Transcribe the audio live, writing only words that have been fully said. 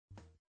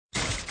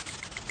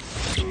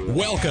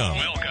Welcome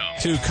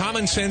to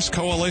Common Sense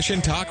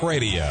Coalition Talk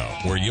Radio,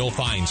 where you'll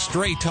find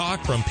straight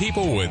talk from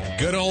people with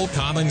good old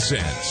common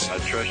sense. I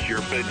trust your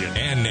opinion.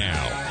 And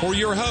now, for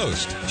your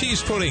host,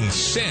 she's putting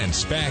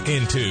sense back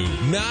into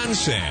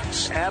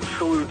nonsense.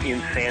 Absolute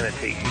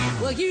insanity.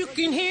 Well, you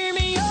can hear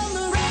me on the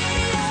radio.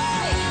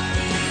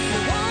 You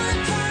want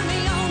to turn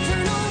me on,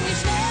 turn on me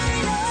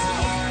stereo.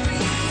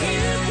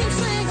 You can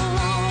sing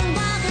along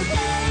while they're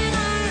playing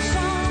our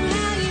song.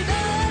 How you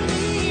done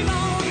me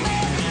wrong,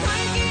 baby,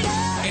 crank it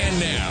up. And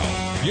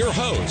now, your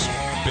host,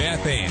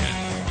 Beth Ann.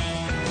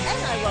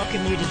 And I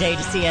welcome you today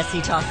to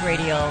CSC Talk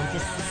Radio.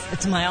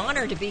 It's my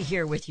honor to be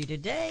here with you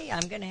today.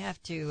 I'm going to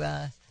have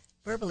to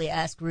verbally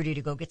ask Rudy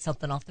to go get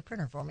something off the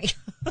printer for me.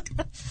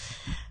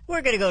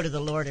 We're going to go to the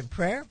Lord in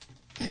prayer.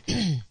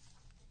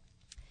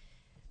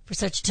 For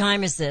such a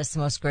time as this,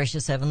 most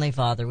gracious Heavenly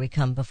Father, we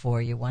come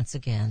before you once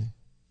again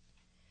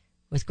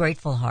with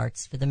grateful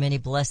hearts for the many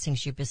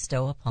blessings you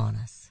bestow upon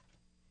us,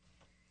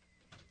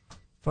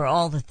 for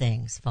all the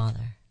things,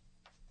 Father,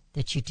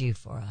 that you do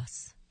for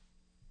us.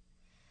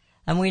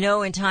 And we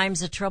know in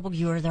times of trouble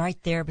you are right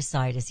there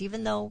beside us,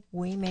 even though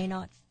we may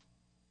not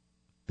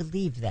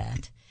believe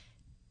that,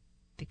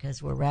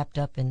 because we're wrapped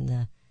up in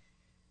the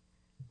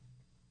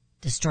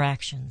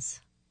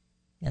distractions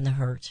and the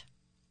hurt.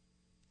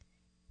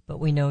 But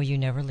we know you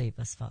never leave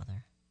us,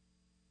 Father.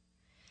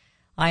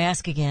 I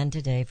ask again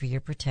today for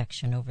your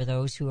protection over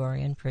those who are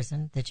in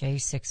prison, the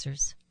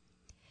J6ers,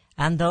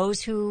 and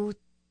those who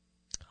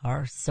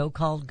our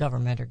so-called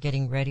government are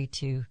getting ready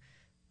to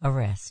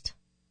arrest.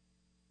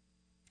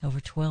 Over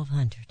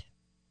 1,200.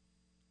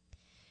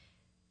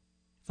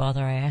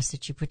 Father, I ask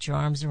that you put your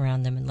arms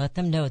around them and let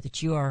them know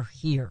that you are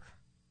here.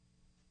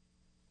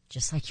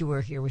 Just like you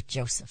were here with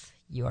Joseph,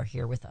 you are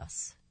here with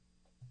us.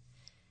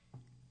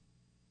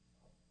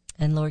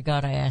 And Lord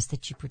God, I ask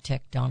that you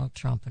protect Donald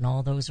Trump and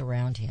all those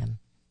around him,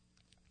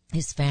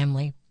 his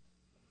family,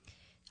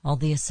 all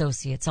the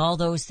associates, all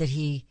those that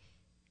he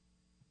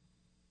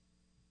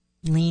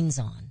leans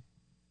on,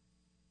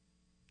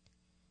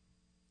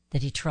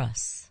 that he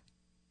trusts.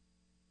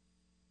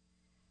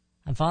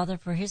 And Father,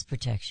 for his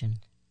protection,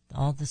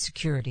 all the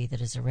security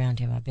that is around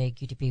him, I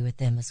beg you to be with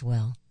them as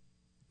well.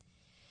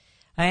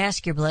 I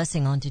ask your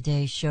blessing on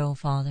today's show,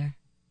 Father,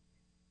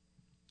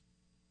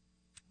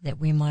 that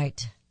we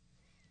might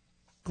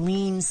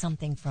glean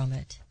something from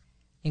it,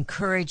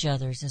 encourage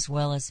others, as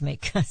well as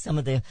make some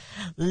of the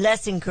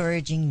less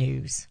encouraging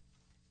news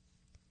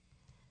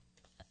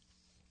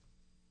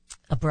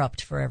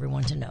abrupt for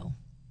everyone to know.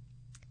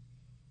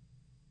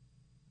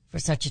 For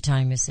such a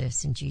time as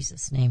this, in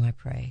Jesus' name I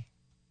pray.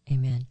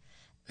 Amen.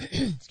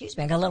 Excuse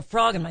me, I got a little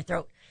frog in my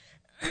throat.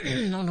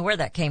 I don't know where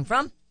that came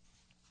from.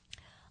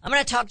 I'm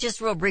going to talk just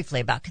real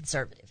briefly about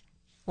conservative.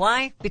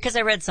 Why? Because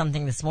I read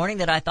something this morning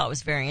that I thought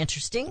was very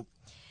interesting,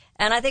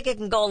 and I think it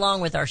can go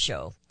along with our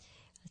show.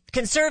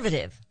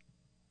 Conservative.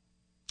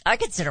 I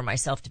consider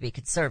myself to be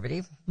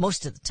conservative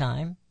most of the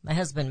time. My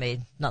husband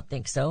may not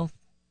think so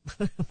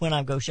when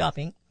I go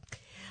shopping.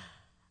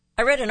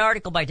 I read an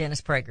article by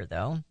Dennis Prager,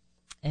 though.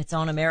 It's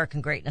on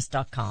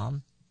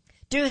AmericanGreatness.com.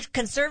 Do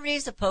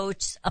conservatives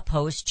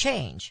oppose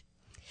change?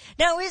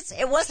 Now,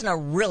 it wasn't a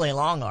really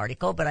long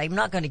article, but I'm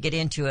not going to get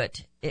into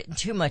it in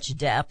too much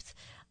depth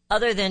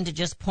other than to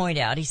just point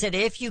out. He said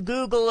if you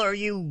Google or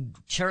you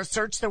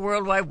search the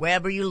World Wide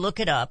Web or you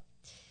look it up,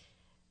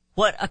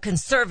 what a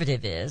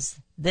conservative is,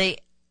 the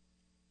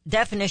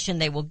definition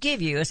they will give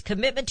you is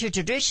commitment to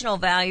traditional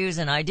values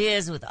and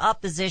ideas with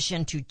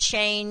opposition to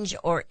change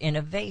or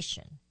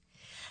innovation.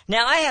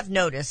 Now, I have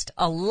noticed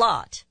a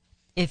lot,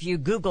 if you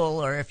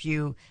Google or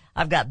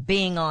I've got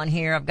Bing on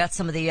here, I've got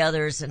some of the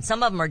others, and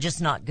some of them are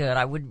just not good.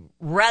 I would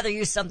rather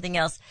use something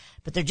else,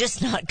 but they're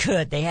just not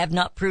good. They have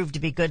not proved to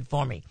be good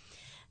for me.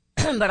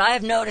 But I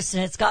have noticed,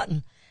 and it's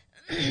gotten,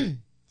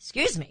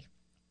 excuse me,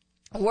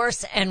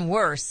 worse and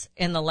worse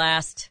in the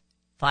last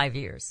 5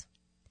 years.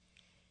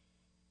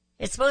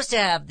 It's supposed to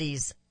have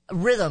these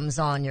rhythms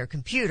on your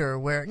computer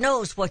where it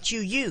knows what you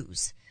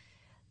use.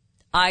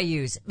 I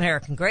use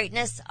American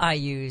Greatness. I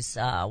use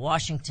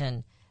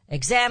Washington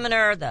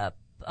Examiner,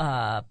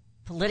 the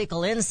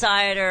Political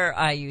Insider.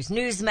 I use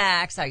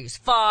Newsmax. I use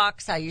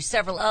Fox. I use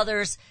several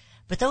others.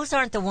 But those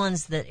aren't the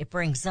ones that it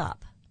brings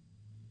up.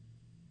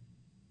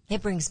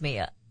 It brings me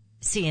a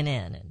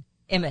CNN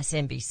and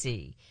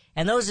MSNBC.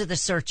 And those are the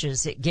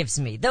searches it gives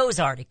me, those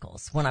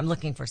articles, when I'm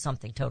looking for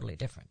something totally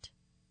different.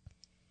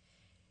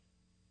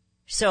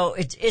 So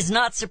it is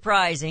not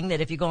surprising that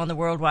if you go on the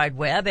World Wide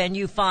Web and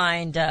you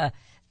find,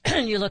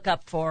 you look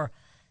up for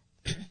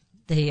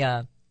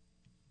the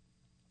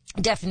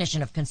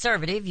definition of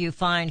conservative, you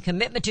find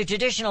commitment to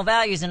traditional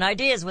values and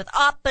ideas with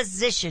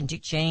opposition to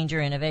change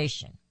or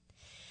innovation.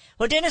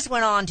 Well, Dennis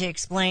went on to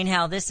explain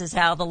how this is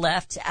how the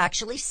left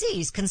actually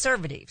sees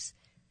conservatives.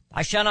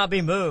 I shall not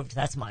be moved.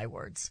 That's my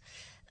words.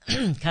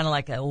 Kind of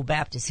like the old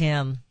Baptist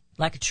hymn,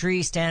 like a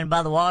tree standing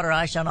by the water,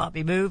 I shall not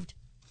be moved.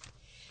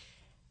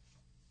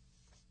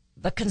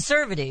 But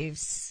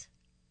conservatives,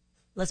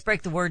 let's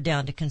break the word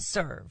down to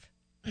conserve.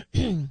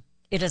 It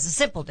is a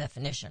simple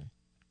definition.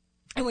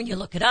 And when you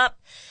look it up,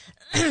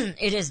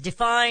 it is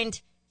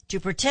defined to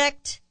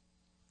protect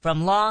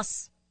from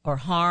loss or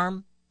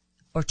harm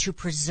or to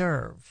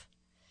preserve.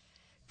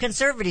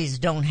 Conservatives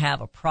don't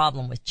have a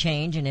problem with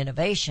change and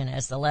innovation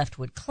as the left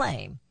would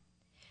claim.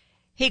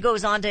 He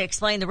goes on to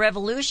explain the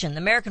revolution. The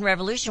American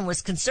Revolution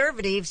was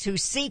conservatives who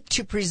seek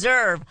to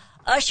preserve,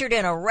 ushered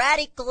in a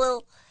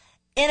radical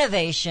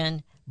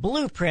innovation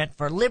blueprint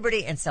for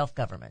liberty and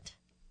self-government.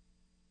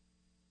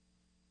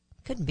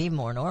 Couldn't be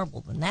more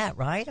noble than that,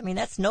 right? I mean,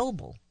 that's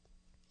noble.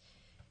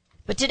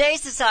 But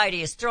today's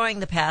society is throwing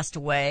the past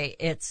away.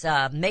 It's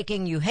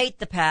making you hate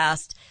the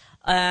past,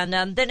 and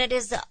then it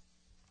is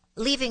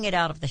leaving it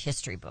out of the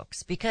history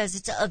books because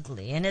it's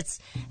ugly and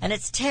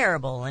it's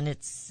terrible and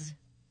it's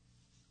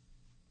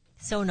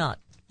so not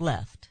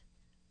left.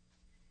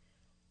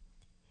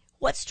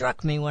 What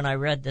struck me when I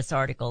read this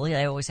article,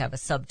 I always have a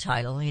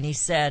subtitle, and he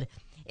said,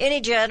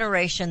 any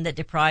generation that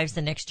deprives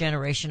the next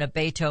generation of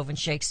Beethoven,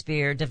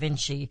 Shakespeare, Da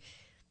Vinci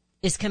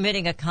is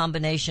committing a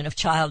combination of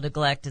child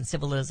neglect and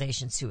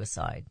civilization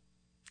suicide.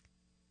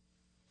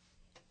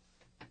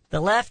 The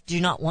left do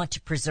not want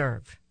to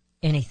preserve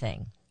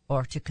anything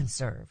or to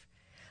conserve.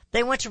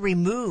 They want to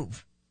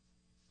remove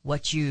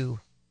what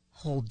you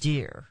hold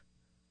dear.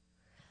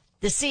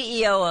 The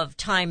CEO of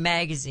Time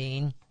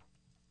magazine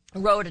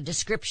wrote a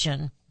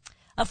description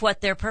of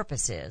what their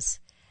purpose is.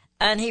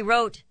 And he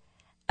wrote,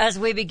 as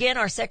we begin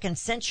our second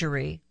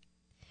century,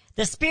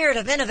 the spirit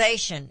of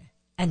innovation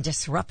and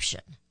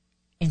disruption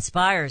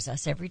inspires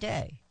us every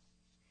day.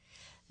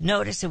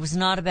 Notice it was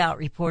not about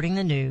reporting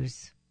the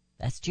news.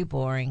 That's too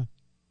boring.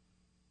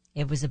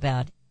 It was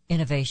about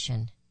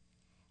innovation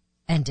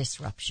and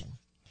disruption.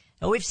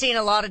 Now, we've seen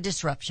a lot of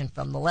disruption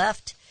from the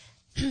left.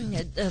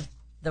 The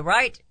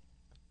right,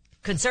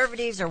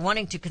 conservatives are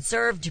wanting to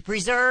conserve, to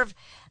preserve,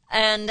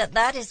 and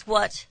that is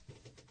what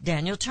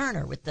Daniel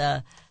Turner with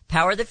the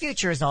Power of the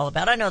Future is all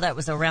about. I know that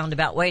was a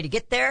roundabout way to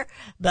get there,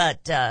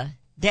 but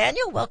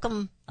Daniel,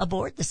 welcome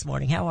aboard this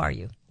morning. How are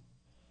you?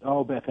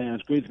 Oh, Beth Ann,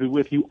 it's great to be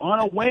with you on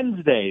a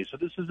Wednesday, so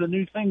this is a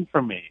new thing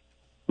for me.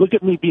 Look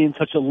at me being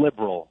such a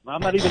liberal.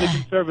 I'm not even a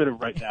conservative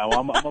right now.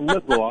 I'm a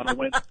liberal on a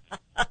Wednesday.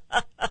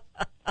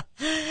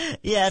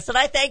 Yes, and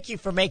I thank you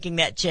for making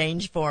that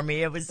change for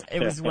me. It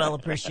was well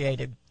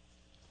appreciated.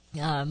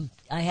 I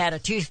had a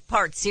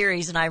 2-part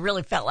series, and I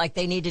really felt like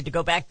they needed to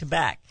go back to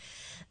back.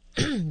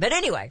 But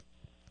anyway,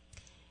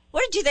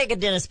 what did you think of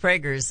Dennis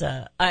Prager's?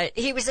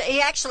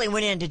 He actually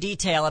went into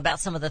detail about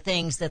some of the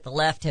things that the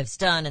left has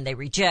done and they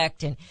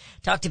reject, and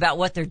talked about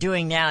what they're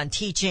doing now in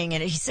teaching.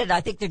 And he said,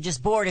 I think they're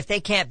just bored. If they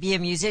can't be a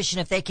musician,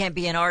 if they can't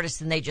be an artist,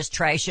 then they just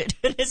trash it.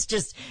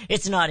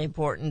 It's not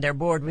important. They're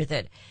bored with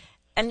it.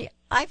 And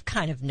I've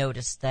kind of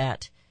noticed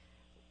that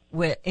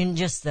in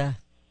just the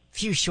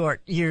few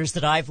short years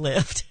that I've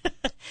lived,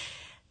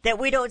 that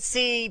we don't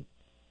see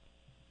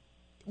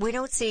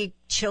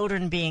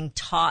children being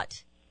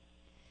taught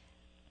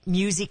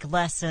music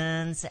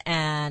lessons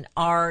and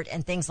art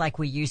and things like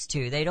we used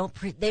to. They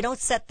don't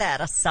set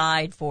that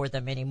aside for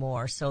them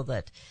anymore, so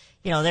that,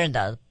 they're in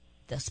the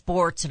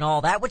sports and all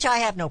that, which I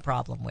have no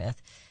problem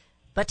with.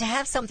 But to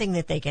have something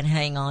that they can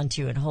hang on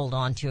to and hold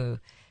on to,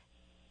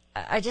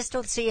 I just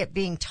don't see it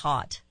being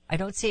taught. I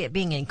don't see it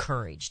being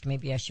encouraged.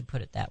 Maybe I should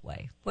put it that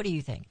way. What do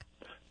you think?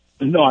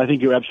 No, I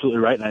think you're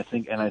absolutely right, and I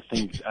think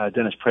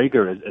Dennis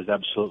Prager is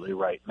absolutely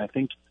right. And I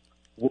think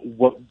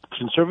what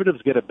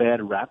conservatives get a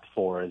bad rap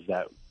for is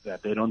that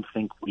they don't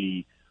think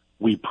we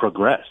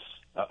progress.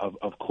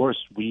 Of course,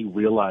 we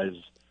realize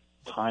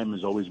time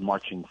is always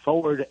marching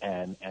forward,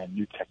 and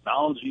new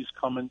technologies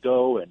come and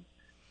go,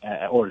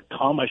 or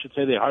come, I should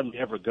say. They hardly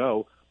ever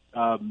go.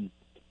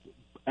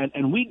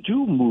 And we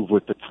do move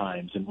with the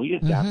times, and we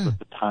adapt with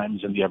the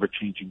times in the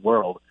ever-changing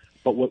world.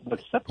 But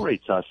what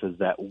separates us is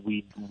that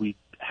we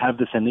have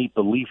this innate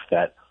belief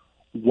that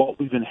what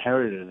we've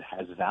inherited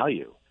has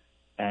value,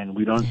 and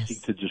we don't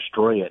seek to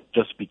destroy it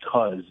just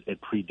because it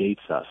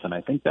predates us. And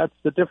I think that's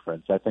the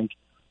difference. I think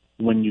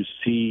when you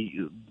see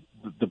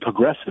the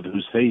progressive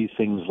who say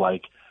things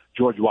like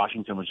George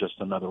Washington was just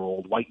another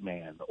old white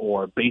man,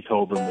 or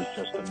Beethoven was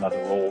just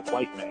another old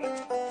white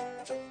man,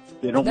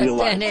 they don't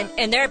realize. And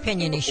in their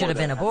opinion, he should have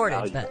been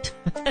aborted. But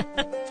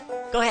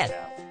go ahead.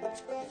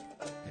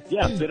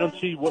 Yeah, they don't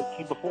see what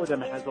came before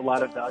them has a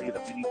lot of value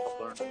that we need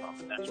to learn from,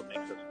 and that's what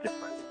makes us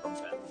different from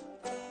them.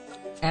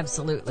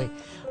 Absolutely.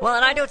 Well,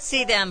 and I don't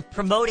see them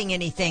promoting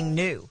anything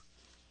new,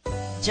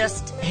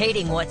 just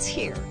hating what's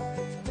here.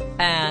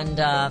 And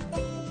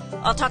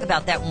I'll talk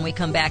about that when we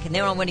come back. And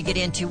then I want to get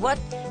into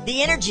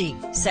the energy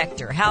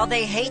sector, how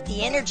they hate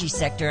the energy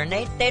sector, and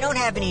they don't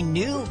have any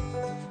new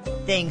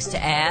things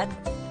to add.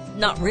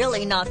 Not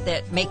really, not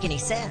that make any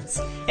sense.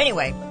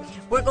 Anyway,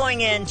 we're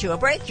going into a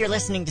break. You're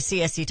listening to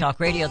CSC Talk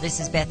Radio. This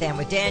is Beth Ann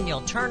with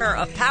Daniel Turner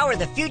of Power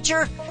the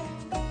Future.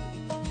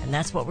 And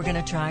that's what we're going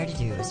to try to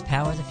do, is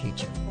power the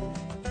future.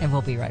 And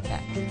we'll be right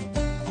back.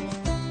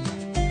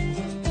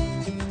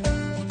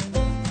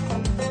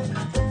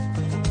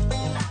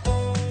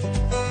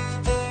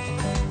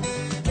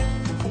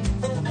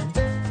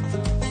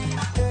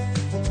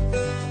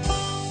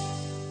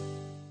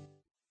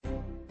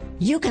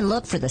 You can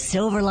look for the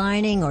silver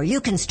lining, or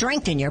you can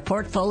strengthen your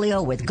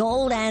portfolio with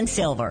gold and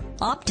silver.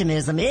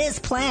 Optimism is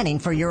planning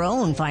for your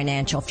own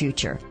financial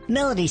future.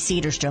 Melody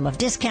Cedarstrom of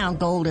Discount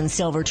Gold and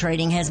Silver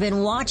Trading has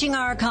been watching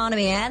our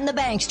economy and the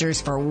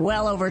banksters for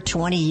well over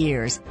 20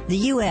 years. The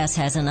U.S.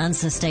 has an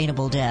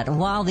unsustainable debt, and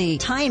while the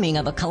timing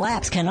of a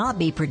collapse cannot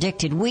be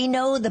predicted, we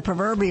know the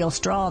proverbial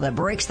straw that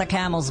breaks the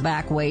camel's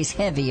back weighs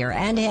heavier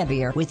and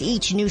heavier with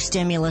each new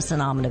stimulus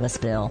and omnibus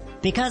bill.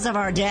 Because of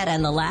our debt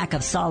and the lack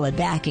of solid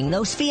backing,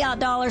 those fiat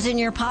dollars in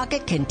your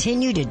pocket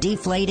continue to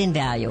deflate in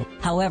value.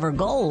 However,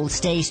 gold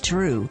stays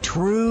true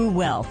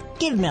wealth.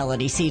 Give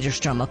Melody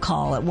Cedarstrom a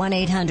call at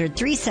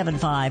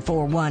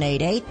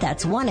 1-800-375-4188.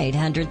 That's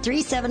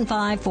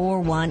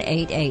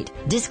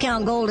 1-800-375-4188.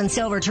 Discount Gold and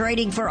Silver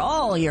Trading for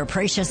all your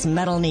precious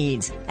metal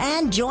needs.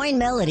 And join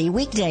Melody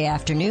weekday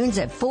afternoons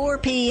at 4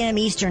 p.m.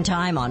 Eastern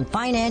Time on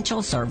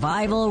Financial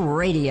Survival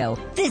Radio.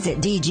 Visit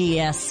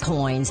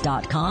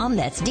dgscoins.com.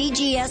 That's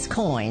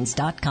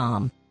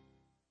dgscoins.com.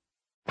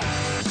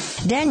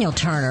 Daniel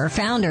Turner,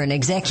 founder and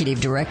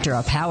executive director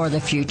of Power the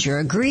Future,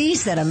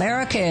 agrees that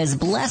America is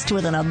blessed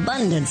with an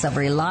abundance of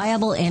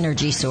reliable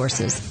energy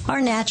sources. Our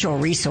natural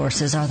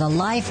resources are the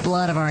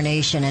lifeblood of our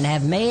nation and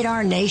have made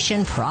our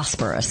nation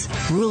prosperous.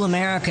 Rural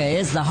America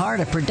is the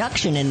heart of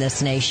production in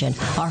this nation.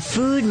 Our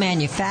food,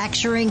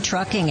 manufacturing,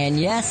 trucking, and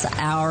yes,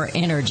 our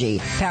energy.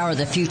 Power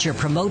the Future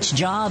promotes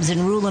jobs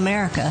in rural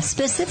America,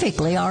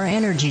 specifically our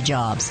energy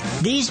jobs.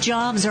 These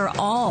jobs are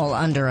all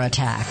under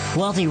attack.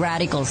 Wealthy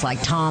radicals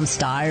like Tom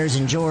Stiers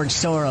and George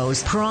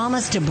Soros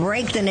promise to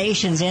break the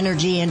nation's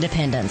energy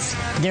independence.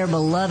 Their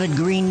beloved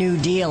Green New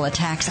Deal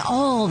attacks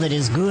all that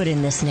is good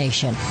in this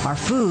nation. Our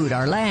food,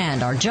 our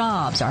land, our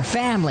jobs, our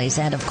families,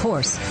 and of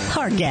course,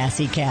 our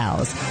gassy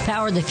cows.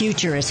 Power the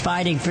Future is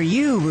fighting for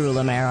you, rural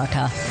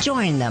America.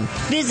 Join them.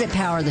 Visit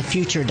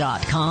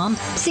PowerTheFuture.com.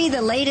 See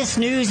the latest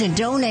news and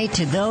donate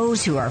to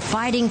those who are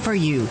fighting for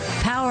you.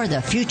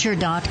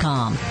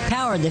 PowerTheFuture.com.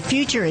 Power the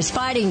Future is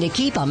fighting to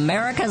keep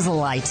America's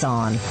lights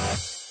on.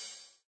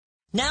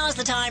 Now is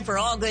the time for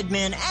all good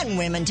men and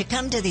women to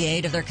come to the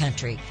aid of their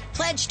country.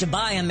 Pledge to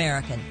buy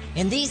American.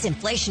 In these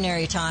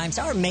inflationary times,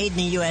 our Made in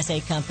the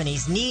USA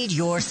companies need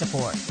your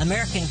support.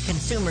 American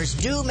consumers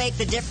do make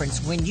the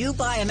difference. When you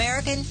buy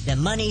American, the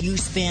money you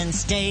spend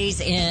stays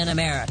in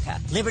America.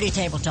 Liberty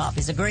Tabletop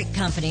is a great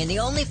company and the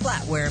only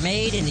flatware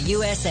made in the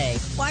USA.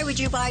 Why would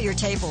you buy your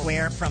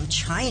tableware from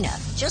China?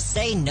 Just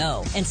say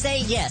no and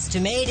say yes to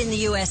Made in the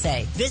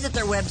USA. Visit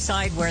their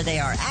website where they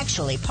are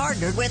actually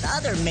partnered with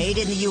other Made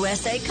in the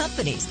USA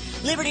companies.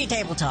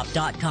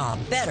 LibertyTabletop.com.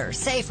 Better,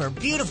 safer,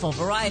 beautiful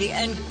variety,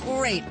 and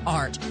great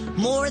art.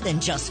 More than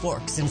just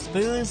forks and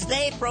spoons,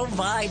 they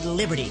provide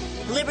liberty.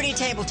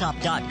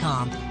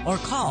 LibertyTabletop.com or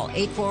call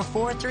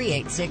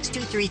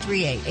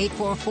 844-386-2338.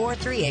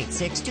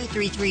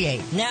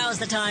 844-386-2338. Now's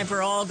the time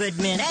for all good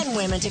men and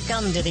women to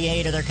come to the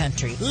aid of their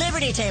country.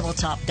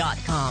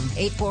 LibertyTabletop.com.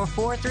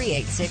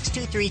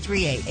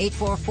 844-386-2338.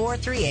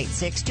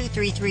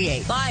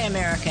 844-386-2338. Buy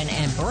American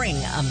and bring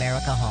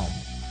America home.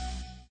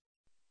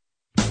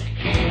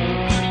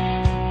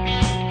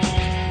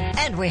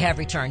 And we have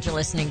returned. You're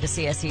listening to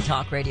CSC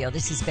Talk Radio.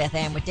 This is Beth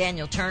Ann with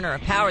Daniel Turner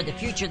of Power the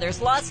Future.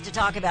 There's lots to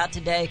talk about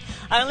today.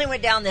 I only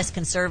went down this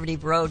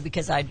conservative road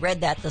because I'd read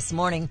that this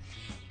morning,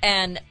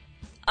 and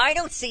I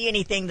don't see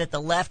anything that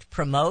the left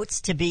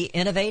promotes to be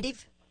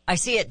innovative. I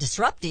see it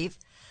disruptive,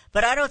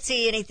 but I don't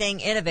see anything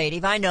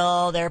innovative. I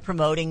know they're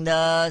promoting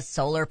the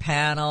solar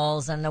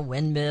panels and the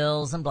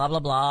windmills and blah, blah,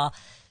 blah,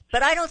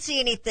 but I don't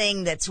see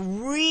anything that's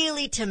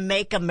really to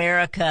make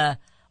America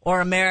or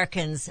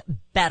Americans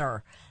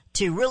better,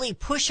 to really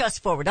push us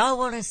forward. I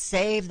want to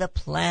save the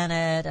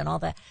planet and all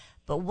that.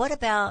 But what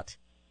about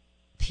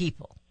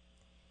people?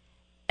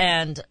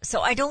 And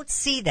so I don't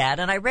see that.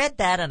 And I read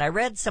that, and I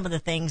read some of the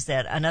things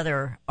that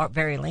another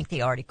very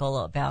lengthy article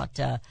about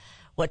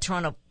what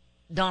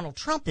Donald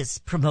Trump is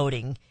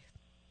promoting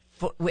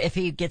if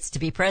he gets to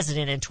be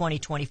president in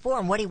 2024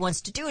 and what he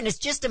wants to do. And it's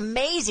just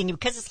amazing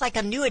because it's like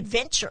a new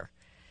adventure.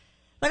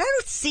 But I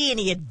don't see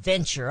any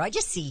adventure. I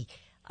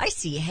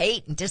see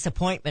hate and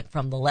disappointment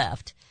from the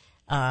left.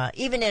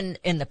 Even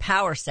in the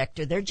power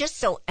sector, they're just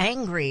so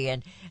angry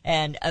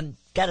and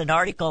got an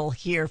article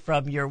here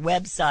from your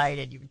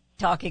website, and you're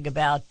talking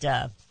about,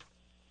 no,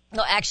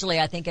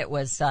 actually, I think it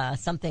was,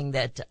 something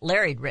that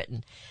Larry'd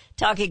written,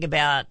 talking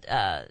about,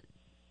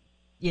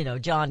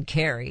 John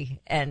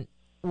Kerry and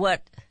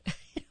what,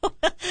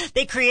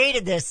 they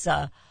created this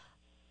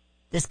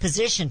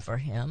position for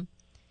him.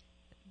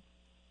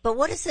 But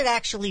what does it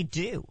actually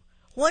do?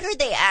 What are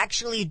they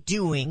actually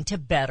doing to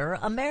better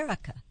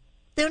America?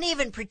 They don't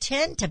even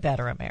pretend to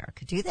better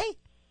America, do they?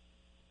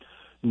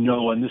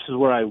 No, and this is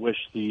where I wish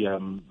the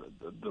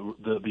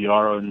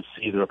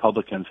RNC, the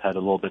Republicans, had a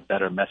little bit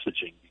better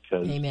messaging,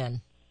 because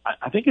Amen.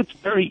 I think it's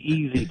very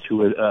easy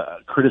to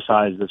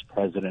criticize this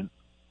president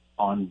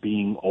on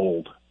being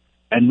old,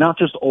 and not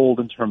just old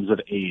in terms of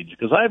age,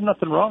 because I have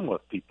nothing wrong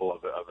with people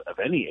of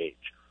any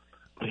age,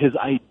 but his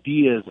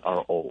ideas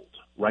are old,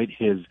 right?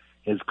 His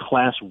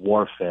class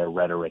warfare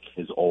rhetoric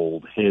is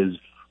old. His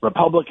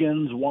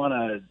Republicans want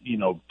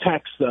to,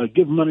 tax,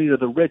 give money to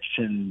the rich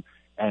and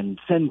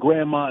send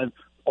grandma.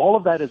 All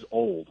of that is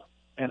old.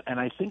 And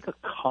I think a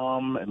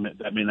calm, and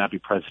that may not be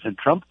President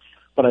Trump,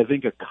 but I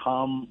think a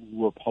calm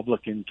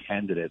Republican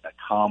candidate, a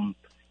calm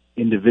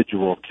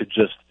individual could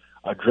just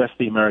address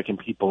the American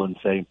people and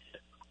say,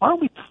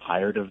 aren't we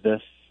tired of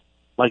this?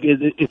 Like,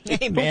 it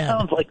still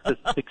sounds like the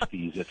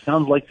 60s. It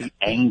sounds like the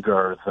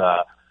anger,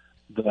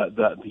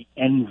 the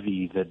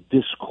envy, the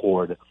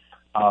discord,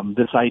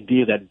 this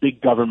idea that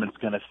big government's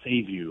going to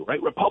save you,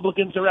 right?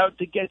 Republicans are out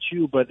to get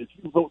you, but if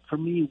you vote for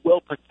me,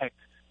 we'll protect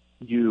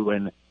you.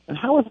 And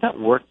how has that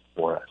worked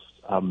for us?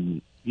 I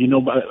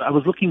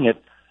was looking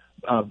at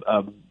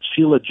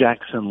Sheila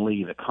Jackson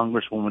Lee, the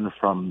congresswoman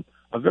from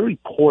a very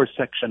poor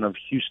section of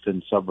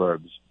Houston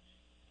suburbs,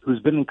 who's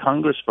been in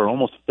Congress for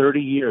almost 30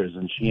 years,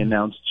 and she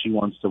announced she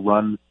wants to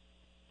run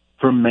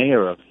for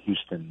mayor of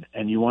Houston.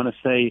 And you want to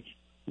say,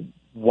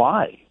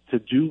 why? To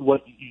do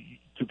what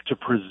to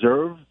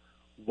preserve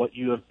what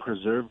you have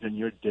preserved in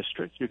your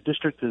district. Your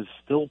district is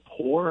still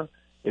poor.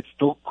 It's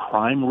still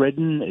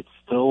crime-ridden. It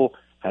still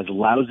has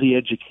lousy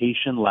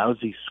education,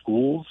 lousy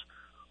schools.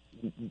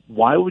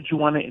 Why would you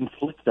want to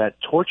inflict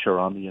that torture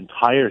on the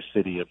entire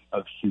city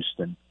of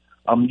Houston?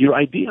 Your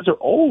ideas are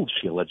old,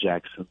 Sheila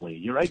Jackson Lee.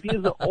 Your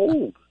ideas are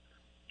old,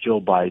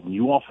 Joe Biden.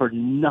 You offered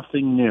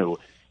nothing new.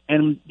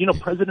 And,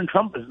 President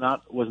Trump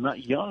was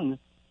not young.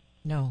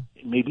 No.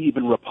 Maybe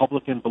even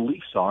Republican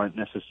beliefs aren't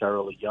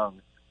necessarily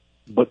young.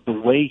 But the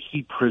way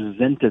he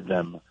presented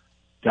them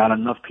got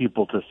enough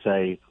people to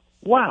say,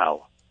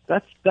 wow,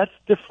 that's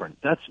different.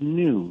 That's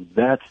new.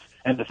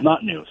 And it's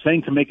not new.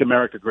 Saying to make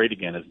America great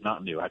again is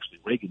not new. Actually,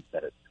 Reagan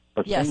said it.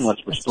 But saying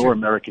let's restore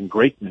American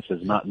greatness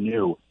is not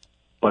new.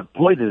 But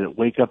boy, did it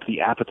wake up the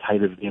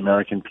appetite of the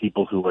American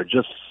people who are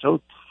just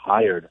so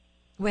tired.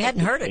 We hadn't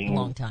heard it in a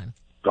long time.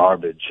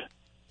 Garbage.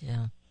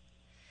 Yeah.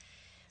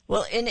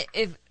 Well,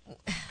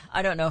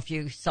 I don't know if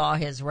you saw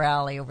his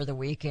rally over the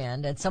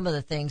weekend and some of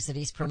the things that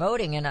he's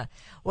promoting. And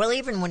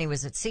even when he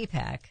was at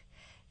CPAC,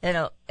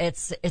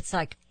 it's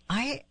like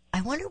I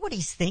wonder what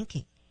he's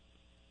thinking.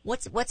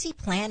 What's he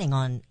planning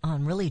on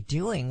really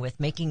doing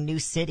with making new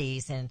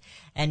cities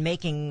and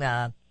making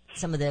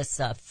some of this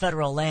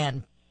federal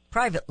land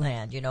private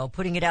land,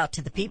 putting it out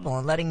to the people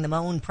and letting them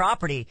own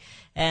property.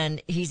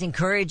 And he's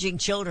encouraging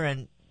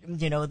children,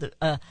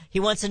 he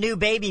wants a new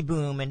baby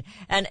boom.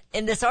 And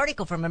in this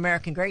article from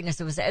American Greatness,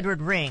 it was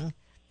Edward Ring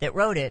that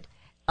wrote it,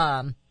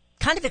 kind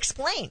of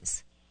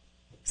explains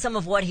some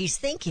of what he's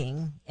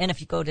thinking. And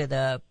if you go to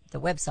the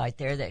website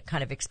there, that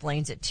kind of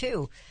explains it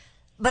too.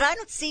 But I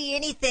don't see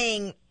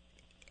anything,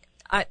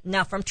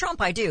 now from Trump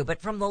I do, but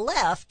from the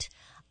left,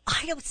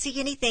 I don't see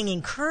anything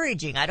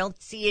encouraging. I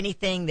don't see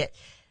anything that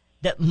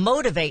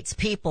motivates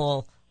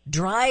people,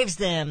 drives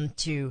them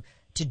to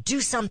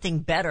do something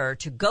better,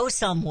 to go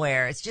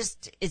somewhere. It's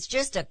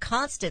just a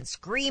constant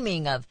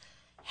screaming of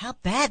how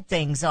bad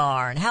things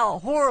are and how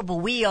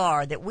horrible we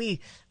are, that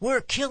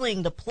we're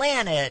killing the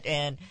planet,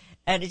 and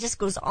it just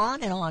goes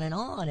on and on and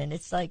on. And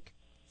it's like,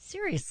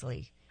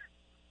 seriously.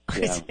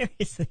 Yeah.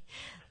 Seriously.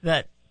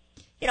 But,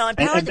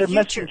 empower and the their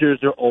future.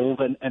 messengers are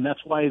old, and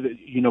that's why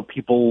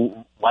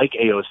people like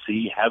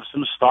AOC have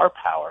some star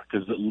power,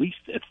 because at least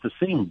it's the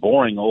same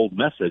boring old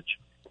message,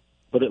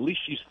 but at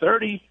least she's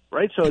 30,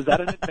 right? So is that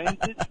an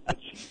advantage?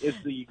 She is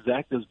the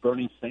exact as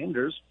Bernie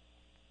Sanders.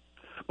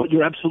 But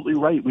you're absolutely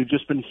right. We've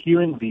just been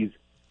hearing these.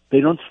 They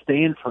don't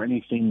stand for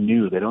anything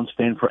new. They don't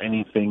stand for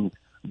anything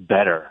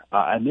better.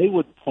 And they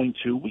would point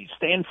to, we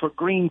stand for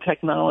green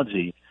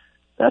technology.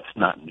 That's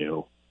not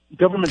new.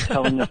 Government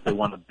telling us they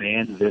want to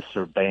ban this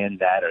or ban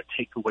that or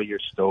take away your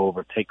stove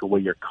or take away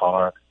your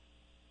car.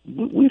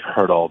 We've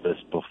heard all this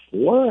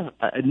before.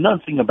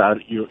 Nothing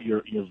about it.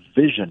 Your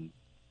vision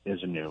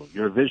is new.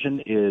 Your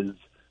vision is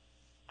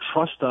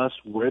trust us,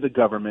 we're the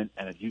government,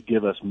 and if you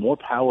give us more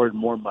power and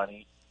more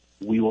money,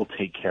 we will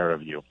take care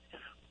of you.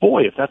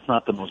 Boy, if that's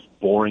not the most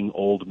boring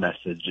old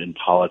message in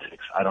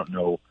politics, I don't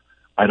know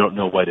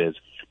what is.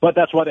 But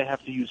that's why they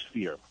have to use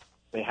fear.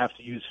 They have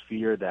to use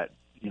fear that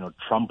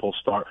Trump will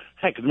start.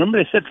 Heck,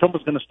 remember they said Trump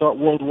was going to start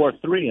World War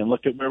III, and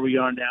look at where we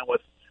are now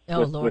with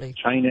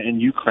China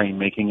and Ukraine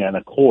making an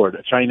accord.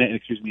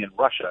 And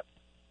Russia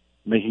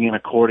making an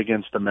accord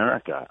against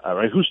America. All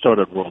right, who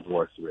started World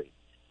War III?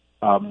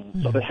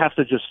 So they have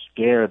to just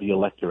scare the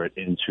electorate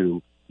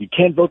into, you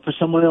can't vote for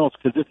someone else,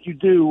 because if you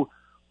do,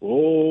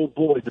 oh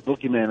boy, the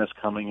boogeyman is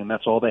coming, and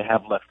that's all they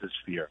have left is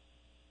fear.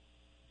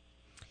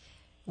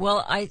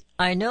 Well,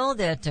 I know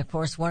that, of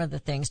course, one of the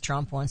things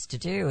Trump wants to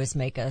do is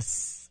make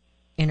us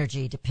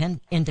energy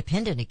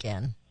independent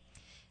again.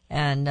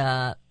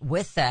 And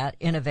with that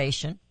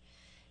innovation,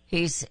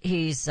 he's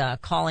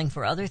calling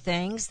for other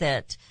things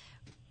that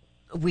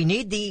we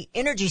need the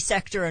energy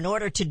sector in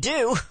order to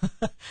do,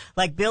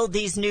 like build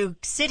these new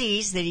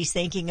cities that he's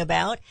thinking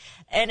about.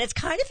 And it's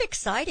kind of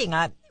exciting.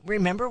 I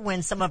remember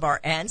when some of our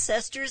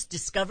ancestors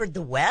discovered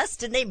the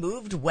West and they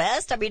moved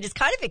west. I mean, it's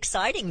kind of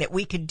exciting that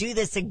we could do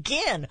this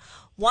again.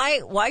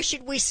 Why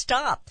should we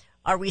stop?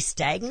 Are we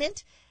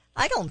stagnant?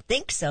 I don't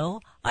think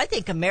so. I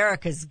think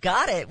America's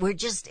got it.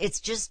 It's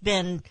just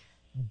been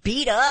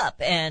beat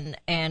up, and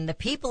the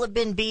people have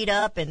been beat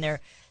up, and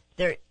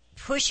they're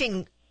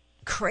pushing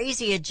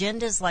crazy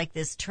agendas like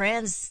this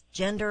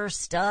transgender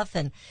stuff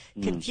and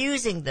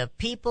confusing the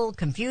people,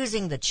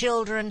 confusing the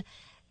children,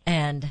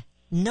 and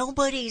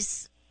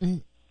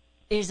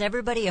is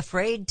everybody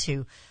afraid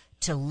to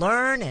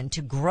learn and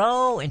to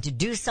grow and to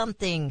do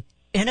something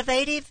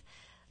innovative?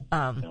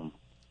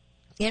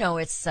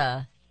 It's,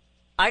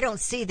 I don't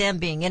see them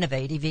being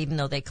innovative, even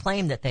though they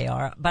claim that they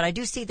are, but I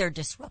do see their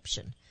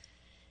disruption.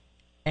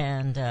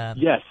 And,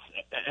 yes,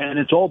 and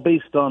it's all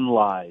based on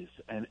lies.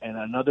 And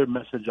another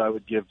message I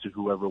would give to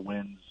whoever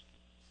wins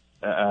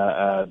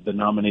the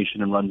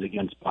nomination and runs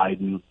against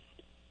Biden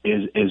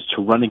is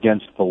to run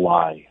against the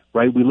lie,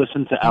 right? We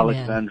listened to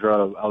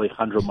Alejandro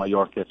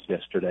Mayorkas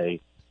yesterday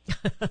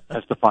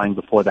testifying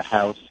before the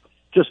House.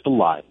 Just a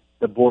lie.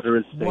 The border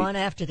is safe. One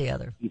after the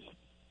other.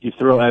 You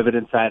throw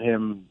evidence at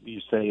him. You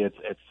say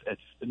it's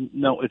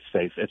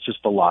safe. It's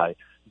just a lie.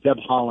 Deb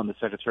Haaland, the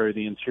Secretary of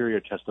the Interior,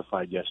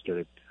 testified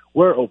yesterday.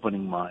 We're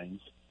opening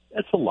minds.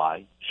 It's a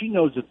lie. She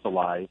knows it's a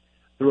lie.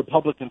 The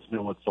Republicans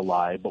know it's a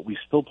lie, but we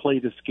still play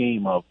this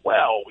game of,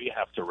 well, we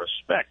have to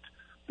respect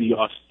the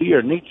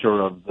austere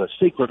nature of the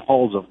sacred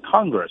halls of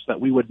Congress, that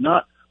we would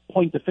not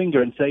point the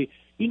finger and say,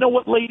 you know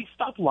what, lady,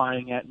 stop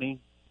lying at me.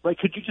 Right?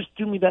 Could you just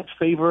do me that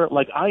favor?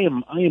 Like, I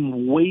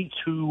am way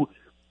too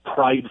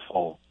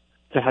prideful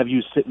to have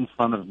you sit in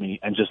front of me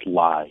and just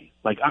lie.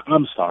 Like,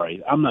 I'm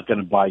sorry. I'm not going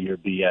to buy your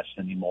BS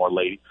anymore,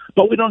 lady.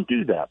 But we don't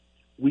do that.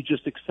 We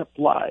just accept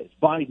lies.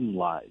 Biden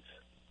lies.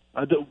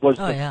 Was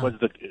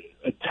the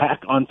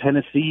attack on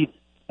Tennessee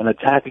an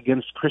attack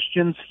against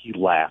Christians? He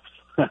laughs.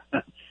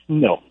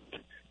 No.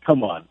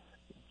 Come on.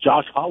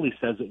 Josh Hawley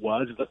says it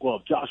was. He's like, well,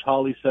 if Josh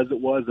Hawley says it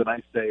was, and I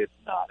say it's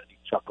not, and he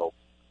chuckles.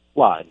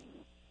 Lie.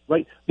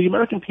 Right? The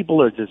American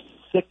people are just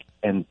sick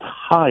and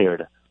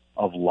tired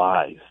of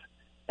lies.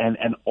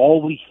 And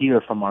all we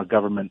hear from our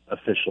government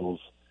officials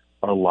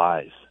are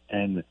lies.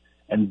 And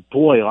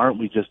boy, aren't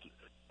we just...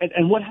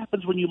 And what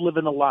happens when you live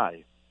in a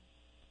lie?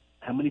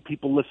 How many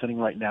people listening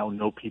right now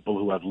know people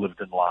who have lived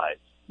in lies?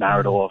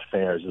 Marital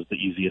affairs is the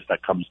easiest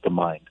that comes to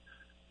mind.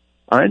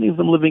 Are any of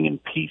them living in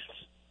peace?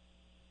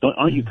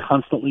 Aren't you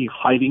constantly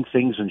hiding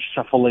things and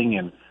shuffling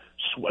and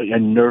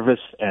nervous?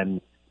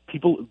 And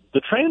people, the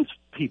trans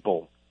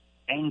people,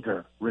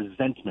 anger,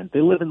 resentment,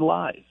 they live in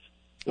lies.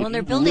 Well,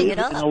 they're building it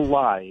up. If you live in a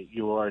lie,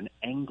 you are an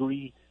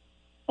angry,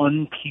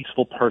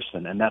 unpeaceful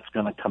person, and that's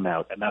going to come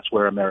out. And that's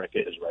where America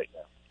is right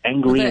now.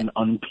 Angry and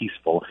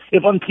unpeaceful.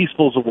 If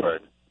unpeaceful is a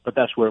word, but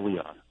that's where we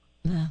are.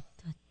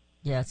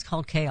 Yeah, it's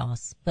called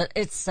chaos. But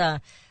it's,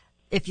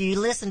 if you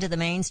listen to the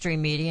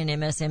mainstream media and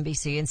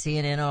MSNBC and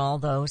CNN and all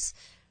those,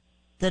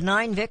 the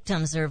 9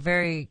 victims are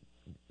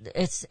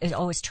it's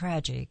always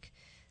tragic.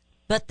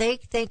 But they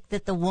think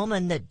that the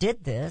woman that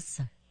did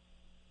this,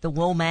 the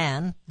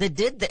woman that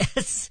did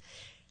this,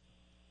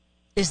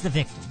 is the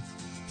victim.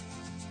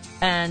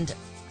 And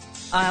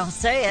I'll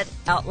say it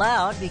out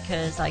loud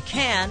because I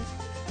can.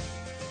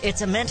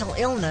 It's a mental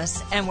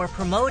illness, and we're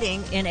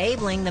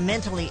enabling the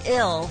mentally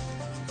ill,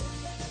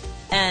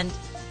 and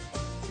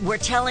we're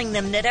telling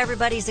them that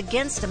everybody's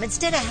against them.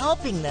 Instead of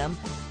helping them,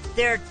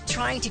 they're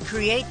trying to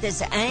create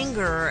this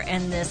anger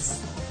and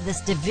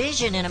this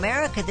division in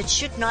America that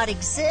should not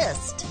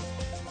exist.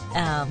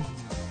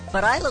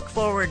 But I look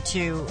forward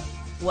to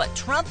what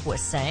Trump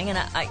was saying, and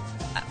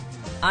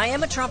I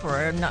am a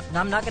Trumper.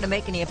 I'm not going to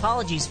make any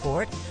apologies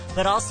for it,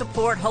 but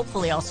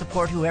hopefully I'll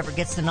support whoever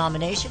gets the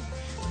nomination.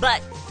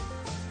 But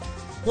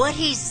what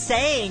he's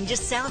saying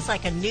just sounds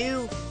like a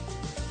new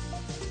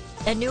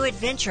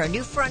adventure, a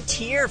new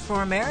frontier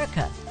for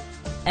America.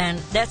 And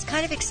that's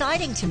kind of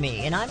exciting to me.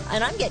 And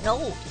I'm getting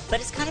old,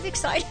 but it's kind of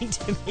exciting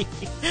to me.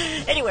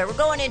 Anyway, we're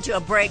going into a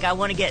break. I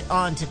want to get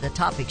on to the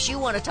topics you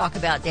want to talk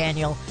about,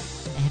 Daniel,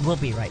 and we'll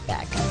be right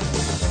back.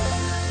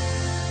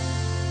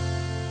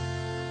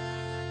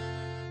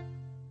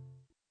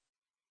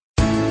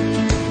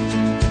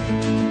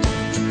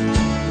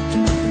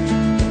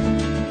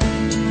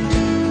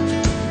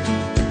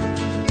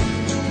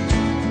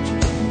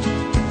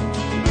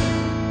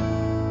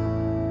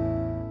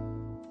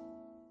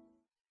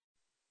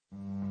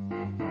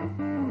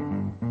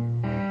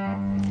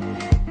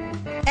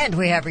 And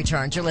we have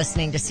returned. You're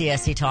listening to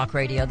CSC Talk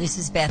Radio. This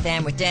is Beth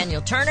Ann with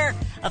Daniel Turner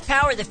of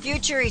Power the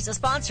Future. He's a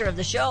sponsor of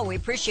the show. We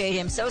appreciate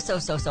him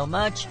so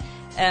much.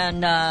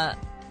 And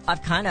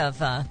I've kind of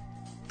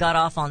got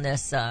off on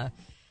this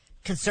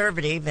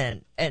conservative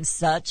and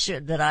such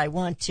that I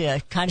want to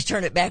kind of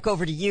turn it back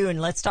over to you, and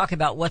let's talk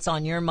about what's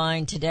on your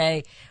mind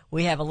today.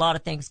 We have a lot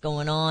of things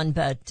going on,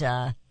 but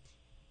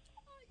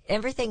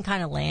everything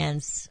kind of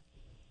lands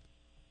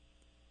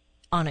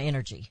on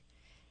energy.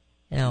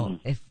 You know,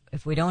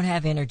 if we don't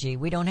have energy,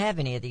 we don't have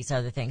any of these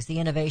other things. The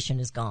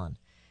innovation is gone.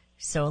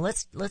 So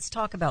let's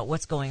talk about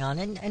what's going on.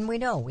 And we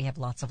know we have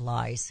lots of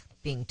lies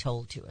being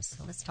told to us.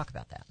 So let's talk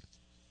about that.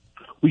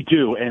 We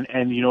do.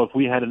 And you know, if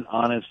we had an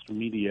honest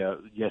media,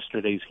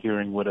 yesterday's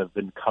hearing would have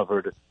been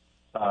covered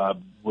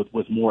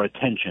with more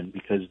attention,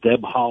 because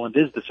Deb Haaland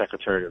is the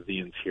Secretary of the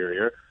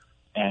Interior,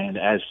 and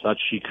as such,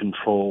 she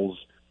controls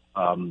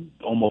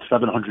almost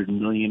 700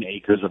 million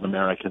acres of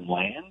American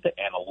land,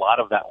 and a lot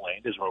of that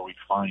land is where we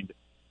find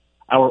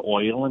our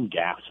oil and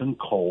gas and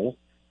coal,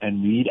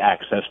 and need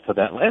access to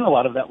that land. A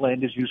lot of that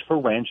land is used for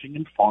ranching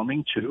and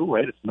farming too,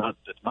 right? It's not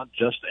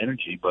just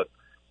energy, but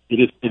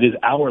it is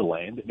our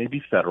land. It may be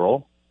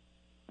federal,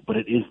 but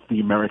it is the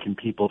American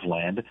people's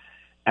land,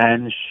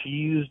 and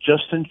she's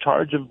just in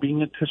charge of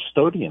being a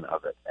custodian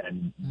of it.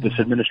 And this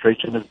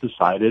administration has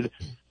decided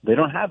they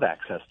don't have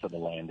access to the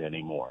land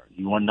anymore.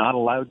 You are not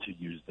allowed to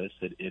use this.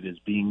 It is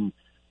being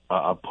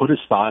put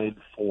aside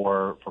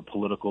for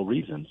political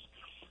reasons.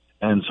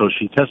 And so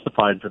she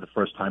testified for the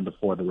first time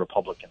before the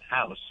Republican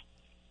House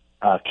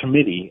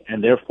committee,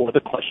 and therefore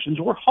the questions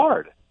were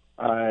hard.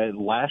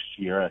 Last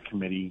year, a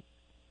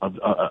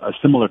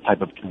similar type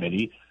of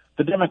committee,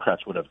 the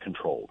Democrats would have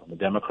controlled. And the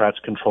Democrats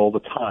control the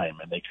time,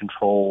 and they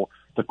control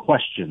the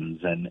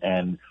questions.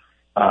 And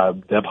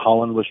Deb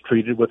Haaland was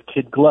treated with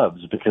kid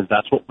gloves, because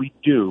that's what we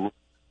do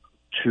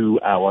to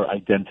our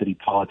identity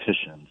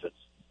politicians. It's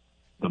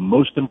the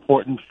most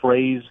important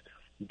phrase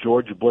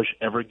George Bush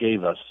ever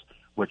gave us,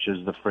 which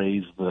is the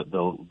phrase,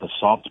 the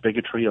soft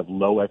bigotry of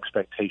low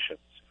expectations.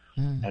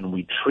 And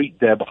we treat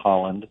Deb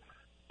Haaland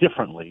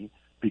differently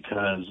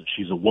because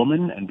she's a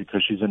woman and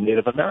because she's a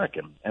Native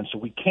American. And so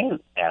we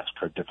can't ask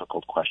her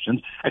difficult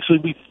questions. Actually,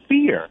 we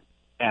fear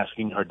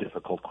asking her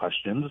difficult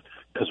questions,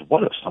 because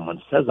what if someone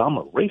says I'm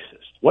a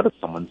racist? What if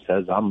someone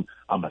says I'm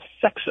a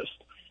sexist?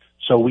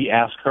 So we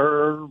ask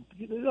her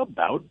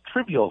about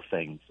trivial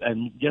things.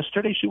 And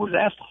yesterday she was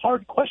asked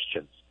hard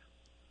questions.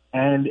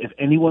 And if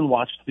anyone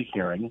watched the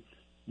hearing,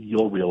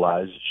 you'll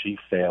realize she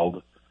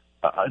failed,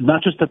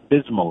 not just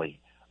abysmally.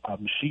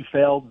 She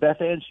failed,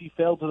 Beth Ann, she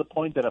failed to the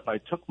point that if I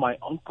took my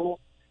uncle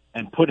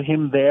and put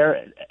him there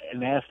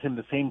and asked him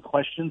the same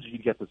questions,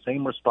 you'd get the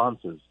same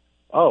responses.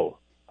 Oh,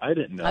 I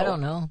didn't know. I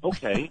don't know.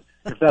 Okay,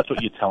 if that's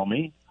what you tell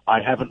me.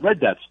 I haven't read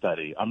that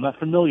study. I'm not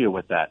familiar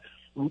with that.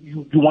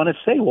 You want to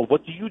say, well,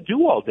 what do you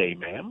do all day,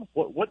 ma'am?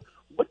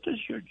 What does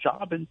your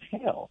job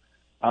entail?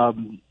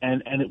 And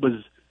it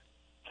was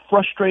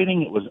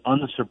frustrating. It was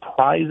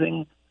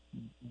unsurprising.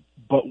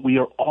 But we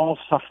are all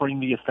suffering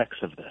the effects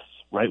of this,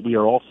 right? We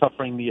are all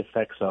suffering the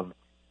effects of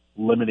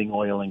limiting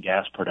oil and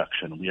gas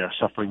production. We are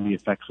suffering the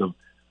effects of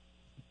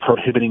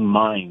prohibiting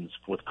mines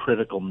with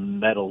critical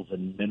metals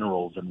and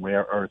minerals and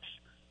rare earths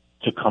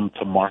to come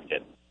to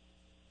market.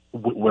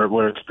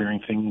 We're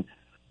experiencing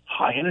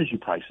high energy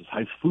prices,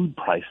 high food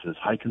prices,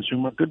 high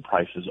consumer good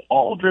prices,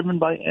 all driven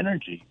by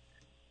energy.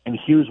 And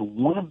here's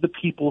one of the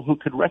people who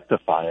could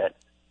rectify it,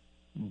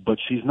 but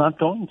she's not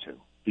going to,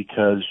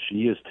 because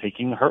she is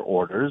taking her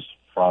orders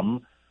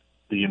from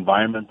the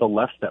environmental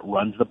left that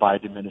runs the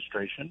Biden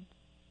administration,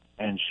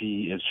 and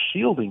she is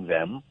shielding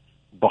them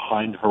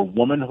behind her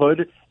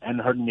womanhood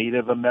and her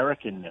Native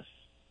Americanness.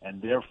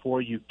 And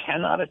therefore, you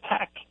cannot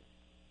attack.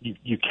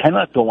 You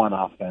cannot go on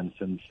offense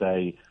and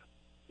say,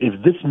 if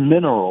this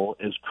mineral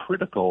is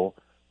critical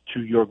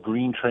to your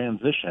green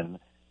transition,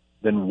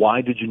 then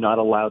why did you not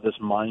allow this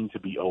mine to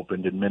be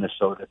opened in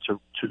Minnesota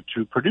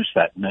to produce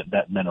that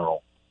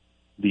mineral?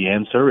 The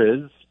answer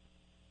is,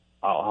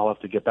 I'll have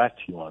to get back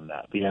to you on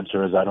that. The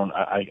answer is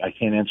I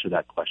can't answer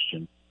that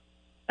question.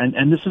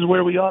 And this is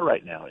where we are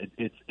right now.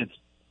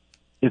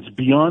 It's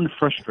beyond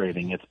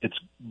frustrating.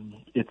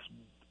 It's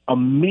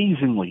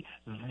amazingly,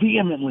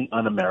 vehemently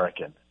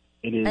un-American.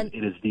 It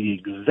is the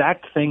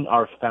exact thing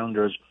our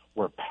founders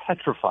were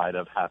petrified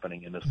of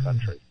happening in this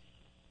country.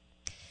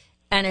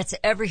 And it's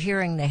every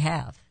hearing they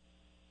have,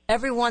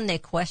 every one they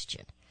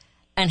question.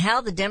 And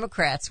how the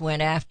Democrats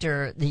went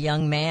after the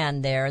young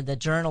man there, the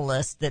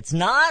journalist that's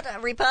not a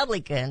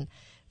Republican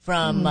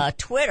from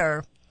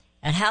Twitter,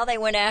 and how they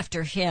went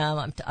after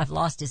him. I've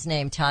lost his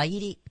name,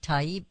 Taibbi.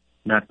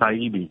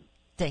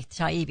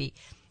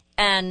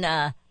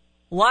 And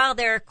while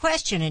they're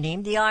questioning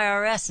him, the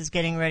IRS is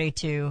getting ready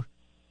to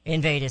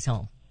invade his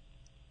home,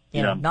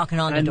 knocking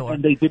on the door.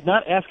 And they did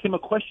not ask him a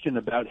question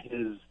about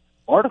his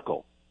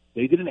article.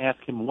 They didn't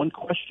ask him one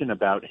question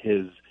about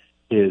his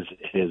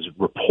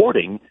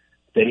reporting.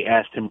 They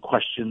asked him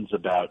questions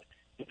about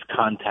his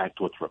contact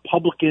with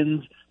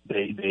Republicans.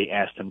 They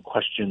asked him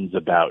questions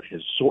about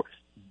his source.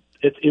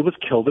 It was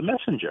kill the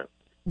messenger.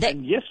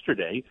 And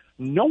yesterday,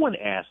 no one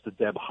asked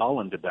Deb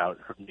Haaland about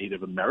her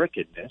Native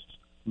Americanness.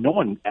 No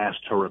one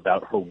asked her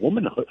about her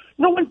womanhood.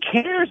 No one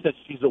cares that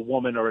she's a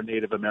woman or a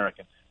Native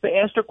American. They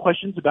asked her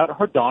questions about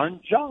her darn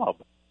job,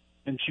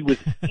 and she was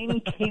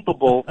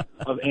incapable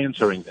of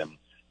answering them.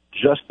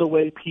 Just the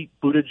way Pete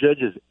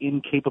Buttigieg is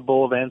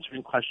incapable of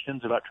answering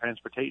questions about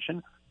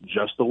transportation,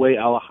 just the way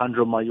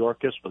Alejandro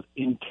Mayorkas was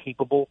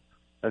incapable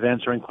of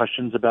answering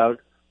questions about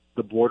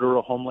the border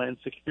or homeland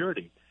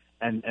security.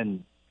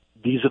 And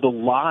these are the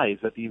lies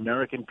that the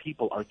American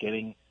people are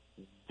getting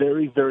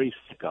very, very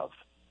sick of.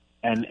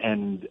 And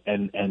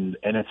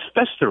it's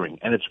festering,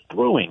 and it's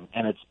brewing,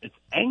 and it's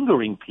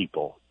angering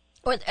people.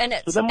 So then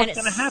what's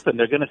going to happen?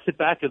 They're going to sit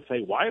back and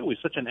say, why are we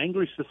such an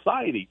angry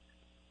society?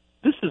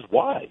 This is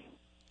why.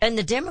 And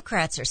the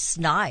Democrats are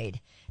snide.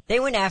 They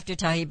went after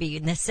Taibbi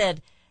and they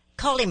said,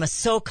 called him a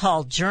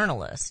so-called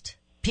journalist.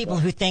 People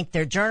who think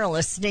they're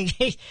journalists. And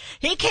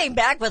he came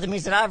back with him. He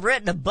said, I've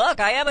written a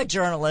book. I am a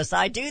journalist.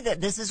 I do that.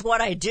 This is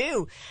what I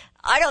do.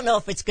 I don't know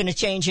if it's going to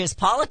change his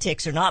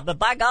politics or not, but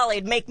by golly,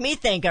 it'd make me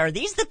think, are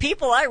these the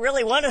people I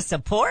really want to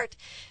support?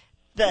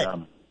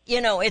 But,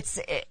 you know,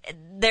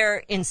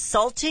 they're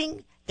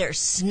insulting. They're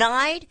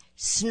snide,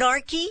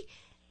 snarky,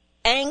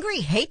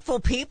 angry, hateful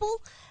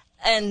people.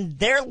 And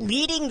they're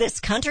leading this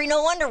country.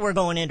 No wonder we're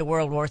going into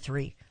World War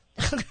III.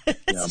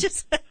 It's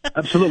just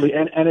absolutely,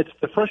 and it's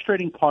the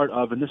frustrating part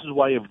of, and this is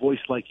why a voice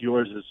like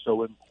yours is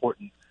so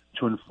important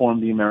to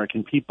inform the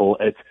American people.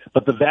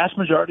 But the vast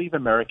majority of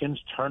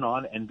Americans turn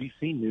on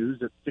NBC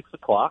News at 6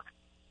 o'clock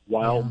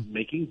while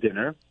making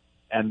dinner,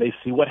 and they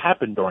see what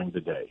happened during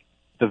the day.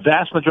 The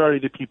vast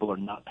majority of the people are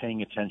not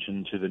paying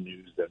attention to the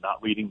news. They're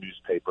not reading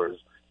newspapers.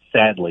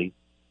 Sadly,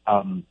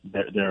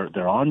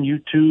 they're on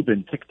YouTube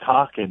and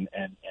TikTok and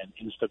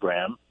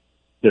Instagram.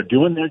 They're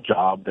doing their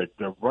job.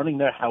 They're running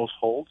their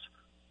households.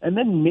 And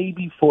then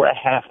maybe for a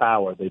half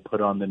hour they put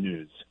on the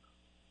news.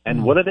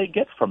 And what do they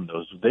get from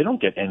those? They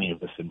don't get any of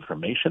this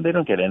information. They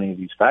don't get any of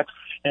these facts.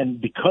 And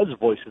because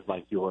voices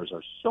like yours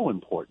are so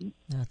important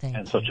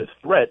and such a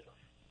threat,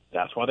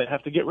 that's why they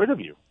have to get rid of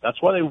you. That's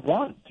why they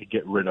want to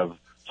get rid of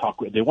talk.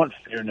 They want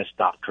fairness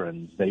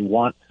doctrines. They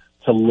want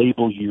to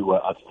label you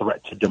a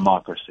threat to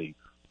democracy,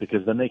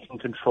 because then they can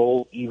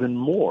control even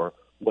more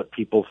what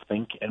people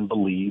think and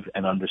believe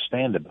and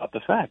understand about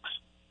the facts.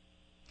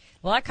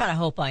 Well, I kind of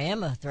hope I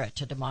am a threat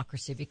to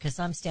democracy, because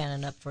I'm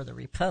standing up for the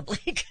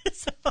republic.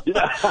 So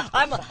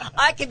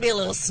I can be a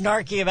little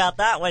snarky about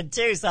that one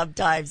too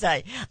sometimes.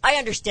 I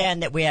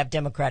understand that we have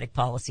democratic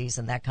policies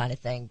and that kind of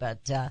thing,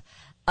 but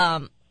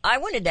I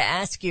wanted to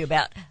ask you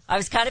about, I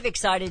was kind of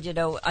excited, you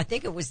know, I don't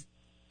think it was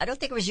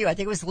you, I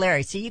think it was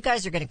Larry. See, you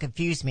guys are going to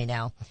confuse me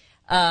now.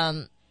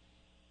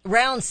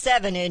 Round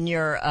 7 in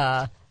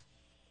your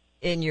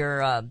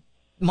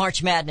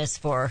March Madness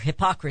for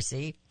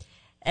hypocrisy.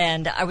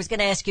 And I was going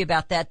to ask you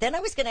about that. Then I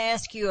was going to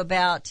ask you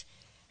about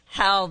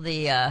how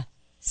the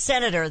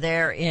senator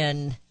there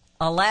in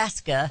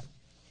Alaska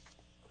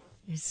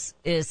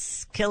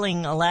is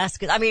killing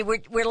Alaska. I mean,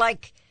 we're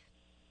like,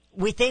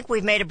 we think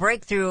we've made a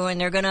breakthrough,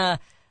 and they're gonna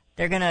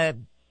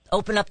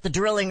open up the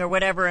drilling or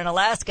whatever in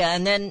Alaska,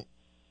 and then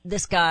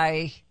this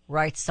guy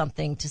writes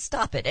something to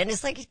stop it, and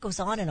it's like it goes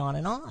on and on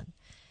and on.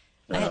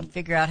 I had to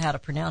figure out how to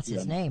pronounce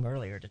his name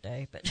earlier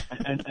today, but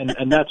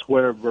and that's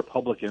where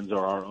Republicans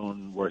are our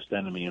own worst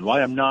enemy, and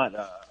why I'm not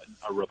a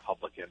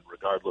Republican,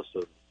 regardless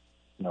of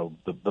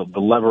the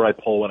lever I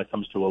pull when it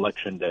comes to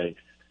Election Day.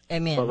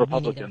 Amen. But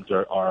Republicans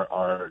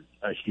are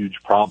a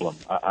huge problem.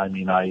 I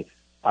mean, I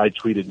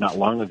tweeted not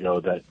long ago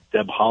that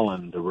Deb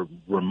Haaland, the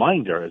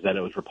reminder is that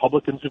it was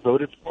Republicans who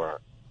voted for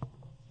her,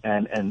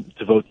 and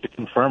to vote to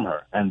confirm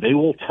her, and they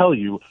will tell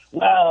you,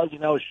 well,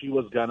 she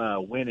was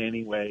gonna win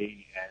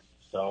anyway, and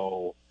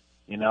so,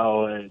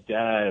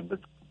 but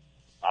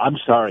I'm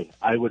sorry.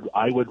 I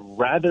would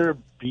rather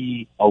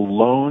be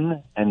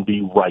alone and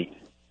be right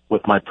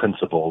with my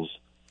principles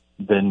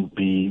than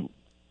be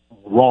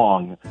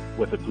wrong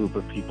with a group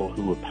of people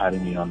who are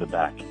patting me on the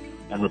back.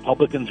 And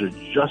Republicans are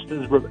just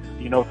as, for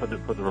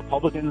the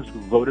Republicans who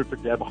voted for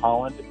Deb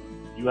Haaland,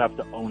 you have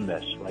to own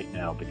this right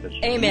now, because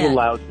she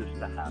allows this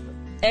to happen.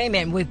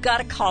 Amen. We've got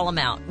to call him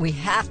out. We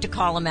have to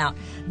call him out.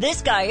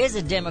 This guy is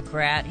a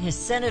Democrat. His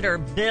Senator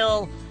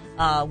Bill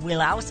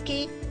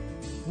Wielowski.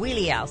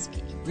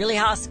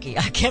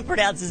 I can't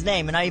pronounce his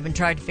name, and I even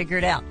tried to figure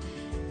it out.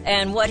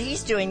 And what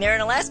he's doing there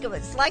in Alaska,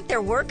 it's like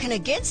they're working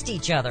against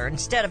each other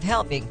instead of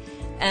helping.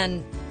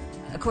 And,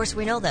 of course,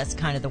 we know that's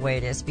kind of the way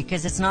it is,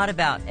 because it's not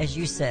about, as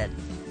you said,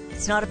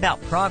 it's not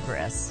about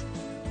progress.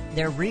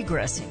 They're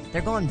regressing.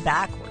 They're going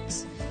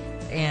backwards.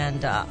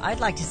 And I'd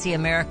like to see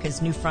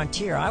America's new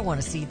frontier. I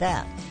want to see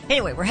that.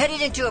 Anyway, we're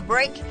headed into a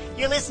break.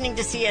 You're listening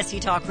to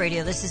CSC Talk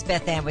Radio. This is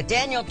Beth Ann with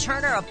Daniel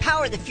Turner of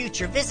Power the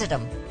Future. Visit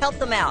them. Help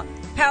them out.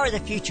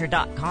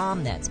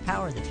 PowerTheFuture.com. That's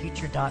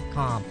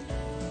PowerTheFuture.com.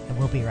 And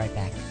we'll be right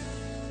back.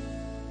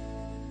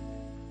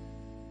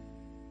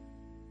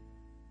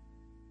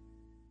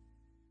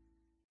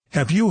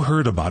 Have you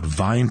heard about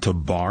Vine to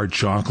Bar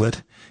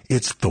chocolate?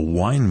 It's the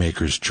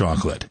winemaker's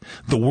chocolate,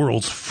 the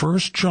world's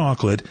first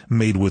chocolate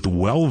made with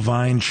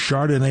well-vined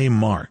Chardonnay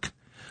marc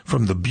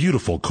from the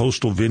beautiful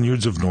coastal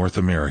vineyards of North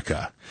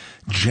America.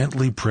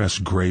 Gently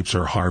pressed grapes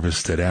are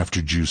harvested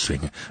after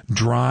juicing,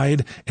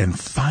 dried and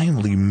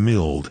finely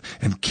milled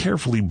and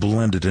carefully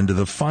blended into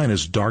the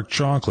finest dark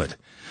chocolate.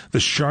 The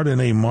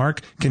Chardonnay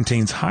marc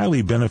contains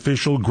highly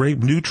beneficial grape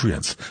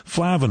nutrients,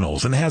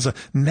 flavonols, and has a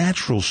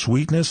natural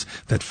sweetness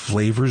that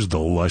flavors the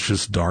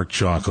luscious dark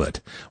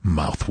chocolate.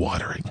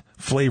 Mouth-watering,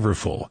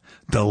 flavorful,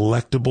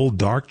 delectable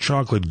dark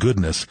chocolate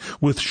goodness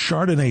with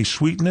Chardonnay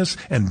sweetness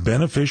and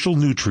beneficial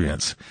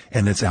nutrients.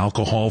 And it's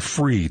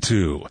alcohol-free,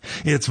 too.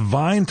 It's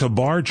Vine to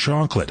Bar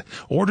chocolate.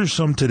 Order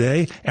some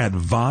today at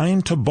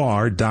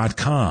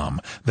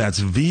vinetobar.com. That's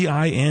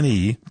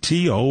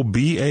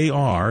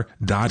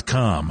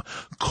VINETOBAR.com.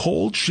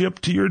 cold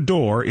shipped to your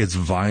door, it's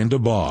Vine to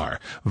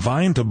Bar.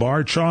 Vine to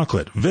Bar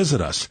chocolate.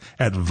 Visit us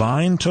at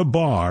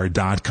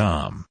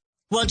vinetobar.com.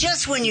 Well,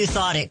 just when you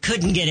thought it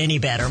couldn't get any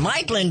better,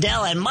 Mike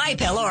Lindell and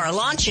MyPillow are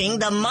launching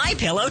the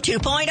MyPillow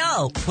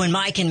 2.0. When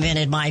Mike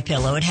invented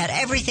MyPillow, it had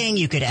everything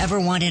you could ever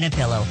want in a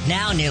pillow.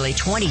 Now, nearly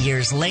 20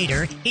 years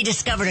later, he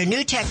discovered a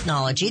new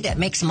technology that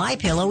makes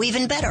MyPillow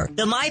even better.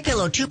 The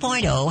MyPillow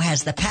 2.0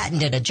 has the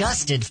patented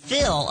adjusted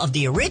fill of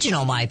the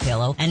original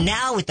MyPillow, and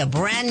now with the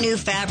brand new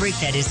fabric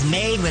that is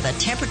made with a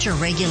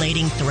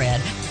temperature-regulating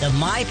thread, the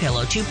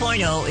MyPillow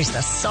 2.0 is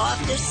the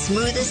softest,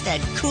 smoothest,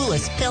 and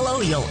coolest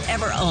pillow you'll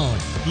ever own.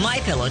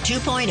 MyPillow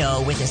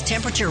 2.0 with its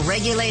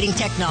temperature-regulating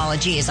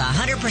technology is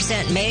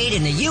 100% made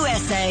in the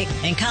USA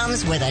and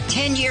comes with a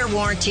 10-year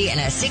warranty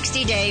and a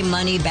 60-day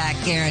money-back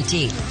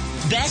guarantee.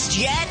 Best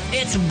yet,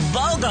 it's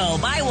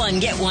BOGO. Buy one,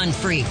 get one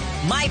free.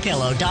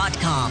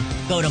 MyPillow.com.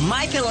 Go to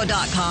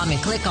MyPillow.com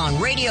and click on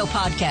Radio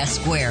Podcast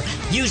Square.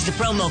 Use the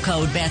promo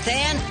code Beth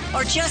Ann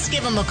or just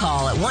give them a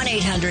call at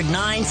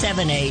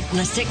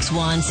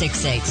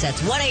 1-800-978-6168.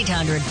 That's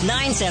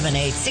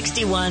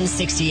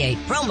 1-800-978-6168.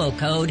 Promo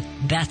code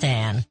Beth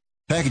Ann.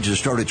 Packages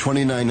start at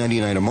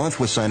 $29.99 a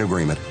month with sign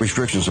agreement.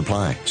 Restrictions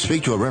apply.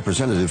 Speak to a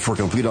representative for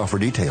complete offer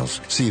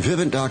details. See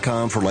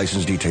Vivint.com for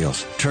license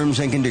details. Terms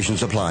and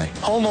conditions apply.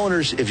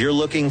 Homeowners, if you're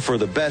looking for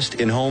the best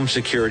in home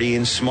security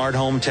and smart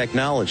home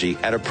technology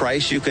at a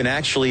price you can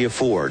actually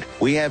afford,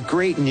 we have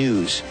great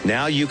news.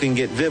 Now you can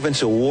get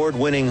Vivint's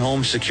award-winning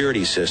home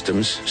security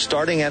systems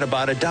starting at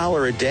about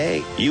 $1 a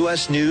day.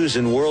 U.S. News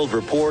and World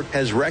Report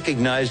has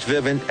recognized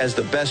Vivint as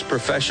the best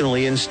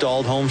professionally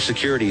installed home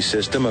security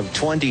system of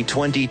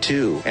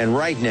 2022. And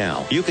right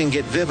now, you can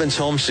get Vivint's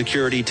home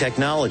security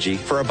technology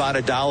for about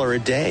 $1 a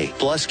day.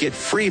 Plus, get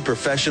free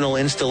professional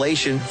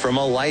installation from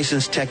a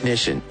licensed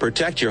technician.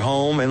 Protect your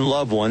home and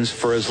loved ones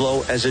for as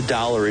low as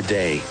 $1 a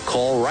day.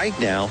 Call right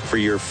now for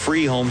your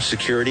free home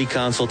security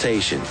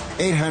consultation.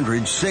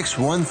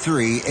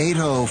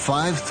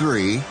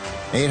 800-613-8053.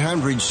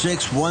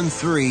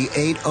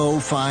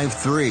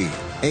 800-613-8053.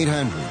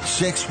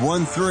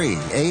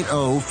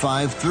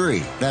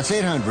 800-613-8053. That's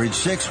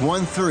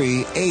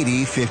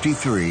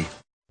 800-613-8053.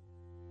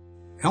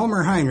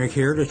 Elmer Heinrich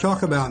here to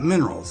talk about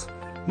minerals.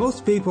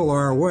 Most people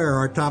are aware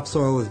our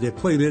topsoil is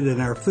depleted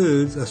and our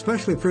foods,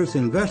 especially fruits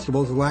and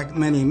vegetables, lack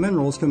many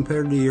minerals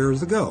compared to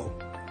years ago.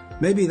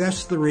 Maybe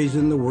that's the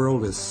reason the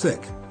world is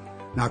sick.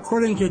 Now,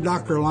 according to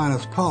Dr.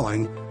 Linus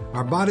Pauling,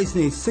 our bodies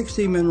need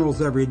 60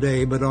 minerals every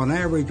day, but on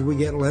average we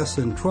get less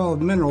than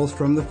 12 minerals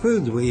from the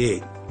foods we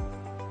eat.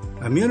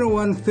 Immuno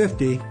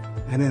 150,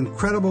 an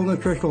incredible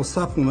nutritional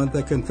supplement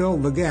that can fill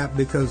the gap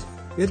because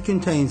it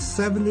contains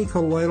 70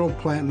 colloidal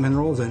plant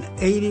minerals and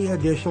 80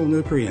 additional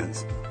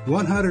nutrients,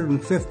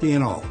 150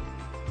 in all.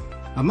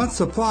 A month's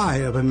supply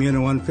of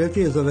Immuno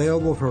 150 is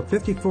available for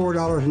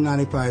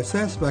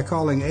 $54.95 by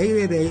calling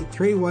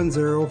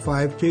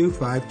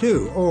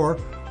 888-310-5252 or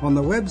on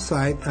the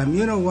website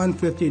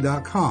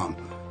immuno150.com.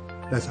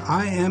 That's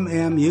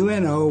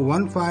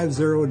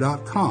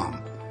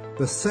IMMUNO150.com.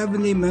 The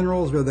 70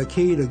 minerals are the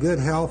key to good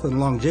health and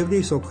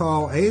longevity, so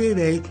call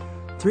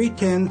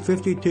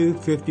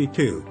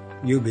 888-310-5252.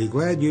 You'll be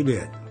glad you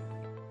did.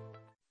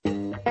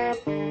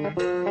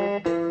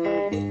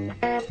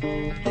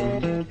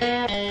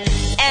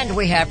 And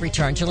we have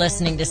returned to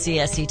listening to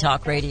CSC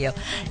Talk Radio.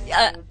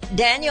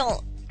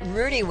 Daniel,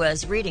 Rudy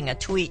was reading a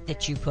tweet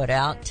that you put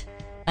out,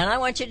 and I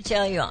want to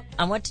tell you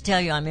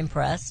I'm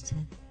impressed.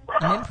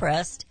 I'm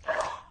impressed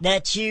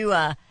that you,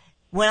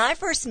 when I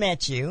first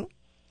met you,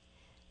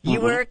 you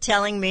were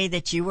telling me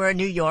that you were a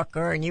New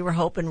Yorker and you were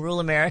hoping Rural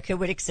America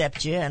would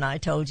accept you, and I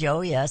told you,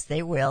 oh yes,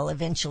 they will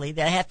eventually.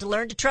 They have to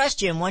learn to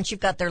trust you, and once you've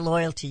got their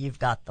loyalty, you've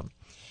got them.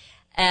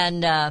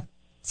 And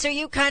so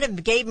you kind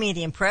of gave me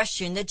the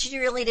impression that you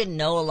really didn't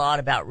know a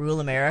lot about rural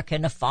America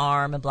and the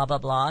farm and blah, blah,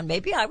 blah, and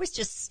maybe I was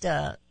just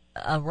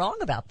wrong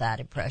about that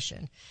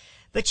impression.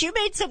 But you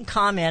made some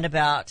comment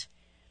about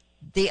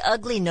the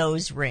ugly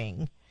nose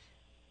ring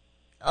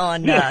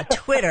on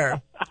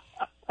Twitter.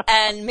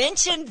 And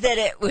mentioned that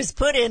it was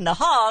put in the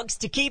hogs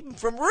to keep them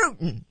from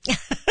rooting.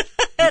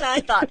 And I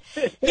thought,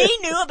 he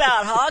knew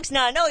about hogs.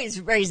 Now, I know he's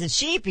raising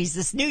sheep. He's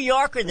this New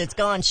Yorker that's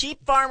gone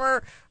sheep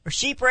farmer or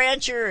sheep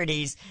rancher, and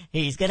he's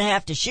going to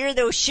have to shear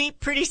those sheep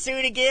pretty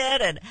soon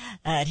again.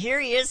 And here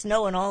he is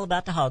knowing all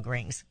about the hog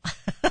rings.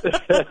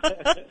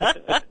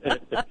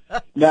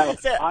 Now,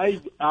 I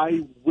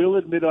will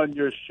admit on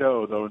your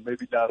show, though, and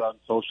maybe not on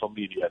social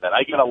media, that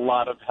I get a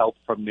lot of help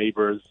from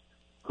neighbors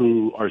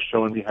who are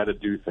showing me how to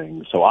do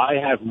things. So I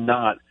have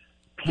not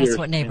pierced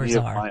any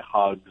of my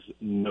hogs'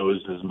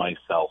 noses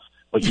myself.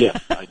 But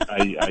yes,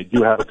 I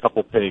do have a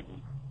couple pigs,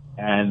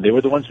 and they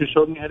were the ones who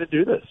showed me how to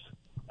do this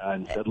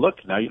and said,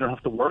 look, now you don't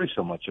have to worry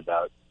so much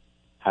about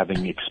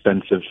having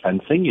expensive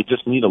fencing. You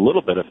just need a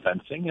little bit of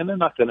fencing, and they're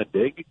not going to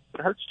dig. It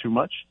hurts too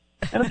much.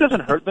 And it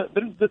doesn't hurt.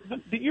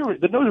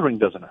 The nose ring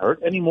doesn't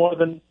hurt any more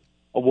than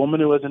a woman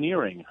who has an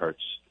earring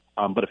hurts.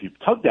 But if you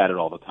tugged at it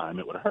all the time,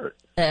 it would hurt.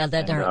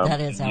 That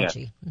is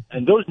ouchy. Yeah.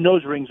 And those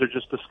nose rings are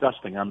just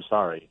disgusting. I'm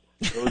sorry.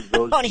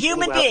 Those On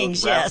human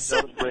beings, yes.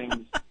 Those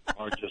rings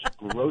are just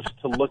gross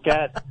to look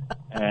at,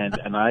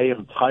 and I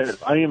am tired.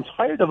 I am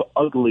tired of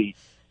ugly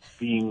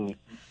being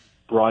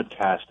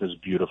broadcast as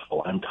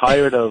beautiful. I'm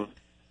tired of,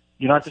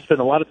 I have to spend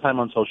a lot of time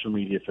on social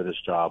media for this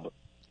job.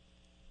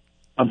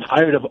 I'm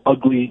tired of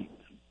ugly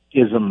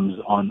isms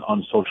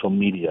on social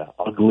media,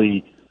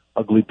 ugly,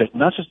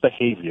 not just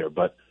behavior,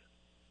 but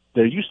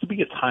there used to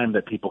be a time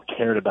that people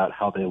cared about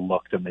how they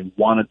looked and they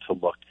wanted to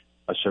look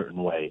a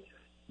certain way.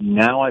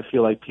 Now I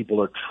feel like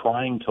people are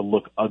trying to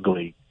look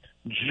ugly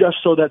just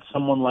so that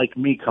someone like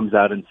me comes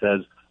out and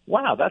says,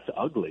 wow, that's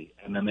ugly.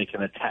 And then they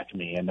can attack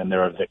me, and then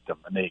they're a victim.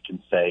 And they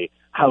can say,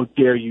 how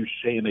dare you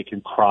say, and they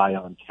can cry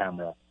on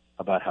camera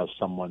about how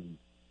someone,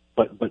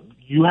 but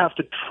you have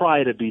to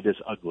try to be this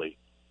ugly.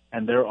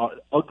 And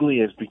ugly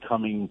is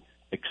becoming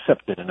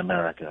accepted in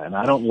America. And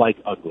I don't like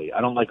ugly.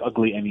 I don't like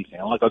ugly anything. I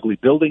don't like ugly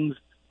buildings.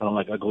 I don't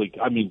like ugly,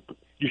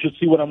 you should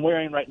see what I'm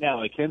wearing right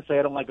now. I can't say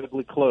I don't like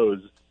ugly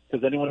clothes,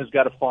 because anyone who's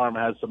got a farm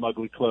has some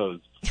ugly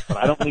clothes. But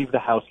I don't leave the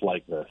house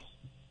like this.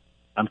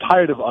 I'm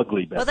tired of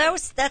ugly, Beth. Well,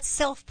 that's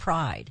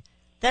self-pride.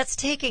 That's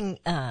taking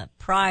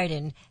pride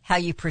in how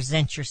you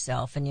present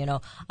yourself. And,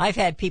 I've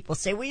had people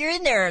say, well, you're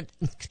in there,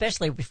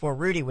 especially before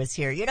Rudy was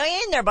here, you're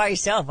in there by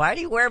yourself. Why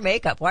do you wear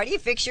makeup? Why do you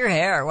fix your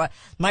hair?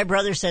 My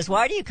brother says,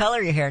 why do you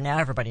color your hair? Now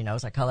everybody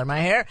knows I color my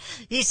hair.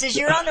 He says,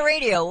 you're on the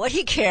radio. What do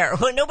you care?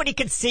 Well, nobody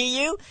can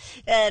see you.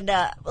 And,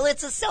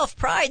 it's a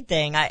self-pride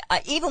thing. I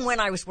even when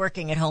I was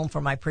working at home for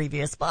my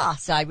previous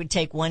boss, I would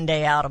take one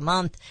day out a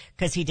month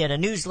because he did a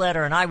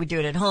newsletter, and I would do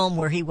it at home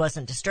where he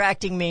wasn't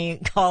distracting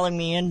me, calling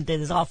me into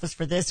his office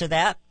for this or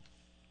that.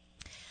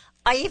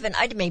 I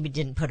maybe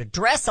didn't put a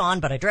dress on,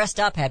 but I dressed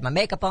up, had my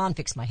makeup on,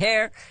 fixed my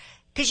hair,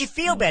 because you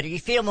feel better. You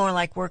feel more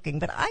like working.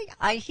 But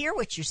I hear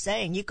what you're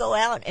saying. You go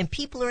out and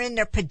people are in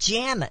their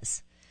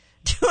pajamas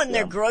doing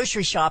their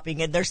grocery shopping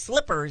in their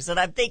slippers. And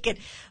I'm thinking,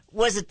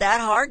 was it that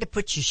hard to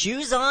put your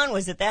shoes on?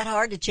 Was it that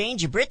hard to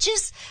change your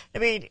britches?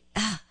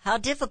 How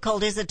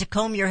difficult is it to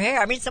comb your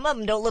hair? Some of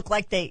them don't look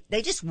like they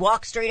just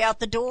walk straight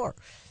out the door.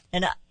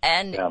 And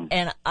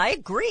I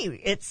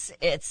agree.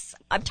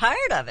 I'm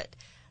tired of it.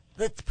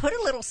 Let's put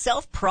a little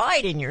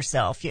self-pride in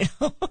yourself, Yep.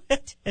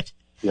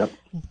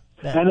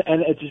 And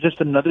it's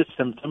just another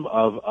symptom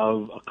of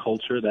a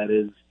culture that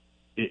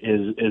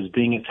is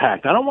being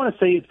attacked. I don't want to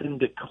say it's in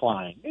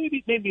decline.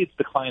 Maybe it's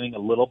declining a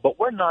little, but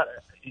we're not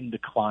in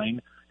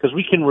decline because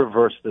we can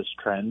reverse this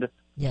trend.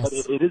 Yes. But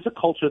it is a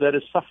culture that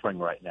is suffering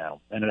right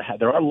now, and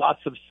there are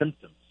lots of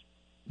symptoms.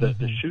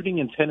 The shooting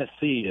in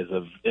Tennessee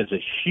is a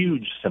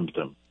huge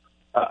symptom.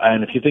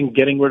 And if you think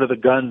getting rid of the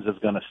guns is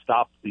going to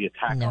stop the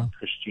attack on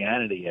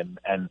Christianity and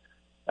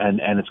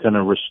it's going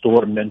to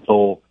restore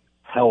mental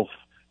health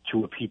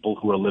to a people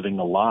who are living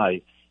a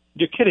lie,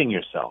 you're kidding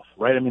yourself,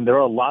 right? There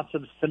are lots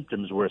of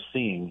symptoms we're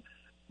seeing,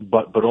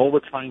 but all we're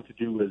trying to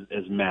do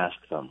is mask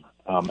them,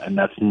 and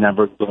that's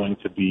never going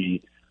to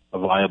be a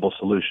viable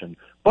solution.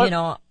 But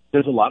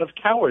there's a lot of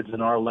cowards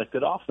in our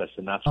elected office,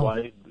 and that's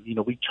why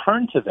we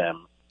turn to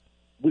them.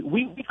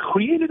 We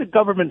created a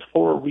government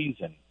for a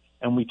reason.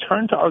 And we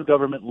turn to our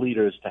government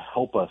leaders to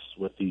help us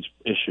with these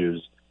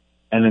issues,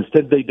 and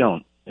instead they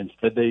don't.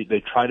 Instead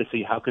they try to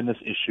see, how can this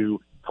issue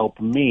help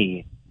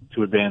me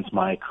to advance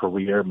my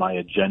career, my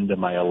agenda,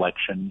 my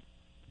election,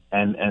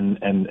 and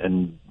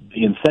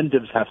the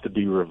incentives have to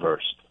be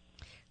reversed.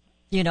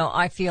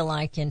 I feel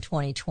like in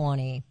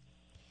 2020,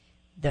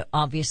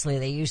 obviously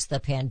they used the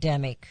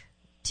pandemic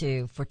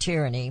for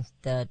tyranny,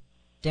 the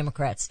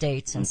Democrat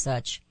states and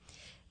such,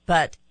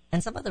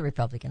 and some other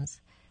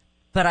Republicans.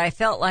 But I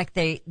felt like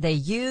they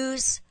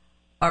use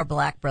our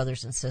black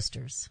brothers and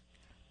sisters.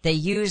 They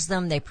use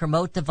them. They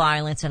promote the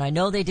violence. And I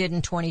know they did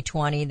in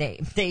 2020. They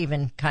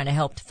even kind of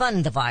helped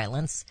fund the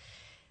violence.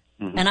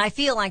 Mm-hmm. And I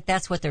feel like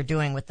that's what they're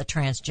doing with the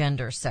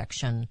transgender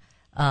section.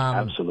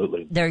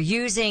 Absolutely. They're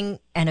using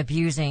and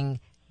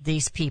abusing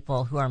these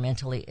people who are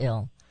mentally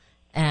ill.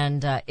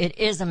 And it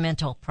is a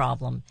mental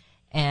problem.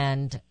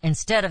 And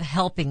instead of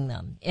helping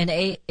them,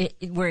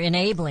 we're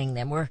enabling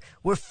them.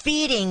 We're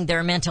feeding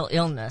their mental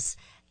illness.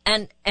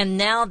 And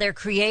now they're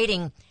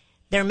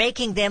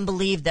making them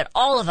believe that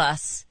all of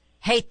us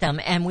hate them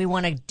and we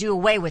want to do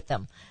away with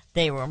them.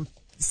 They were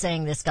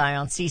saying, this guy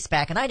on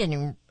CSPAC, and I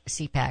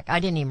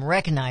didn't even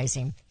recognize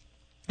him.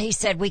 He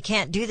said, we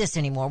can't do this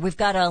anymore. We've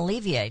got to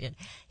alleviate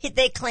it.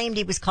 They claimed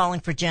he was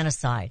calling for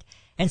genocide.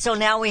 And so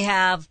now we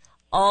have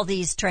all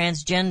these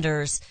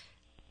transgenders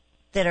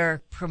that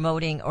are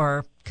promoting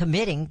or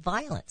committing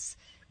violence.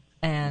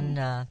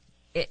 And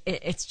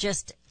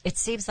it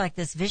seems like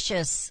this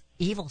vicious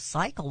evil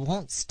cycle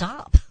won't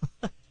stop.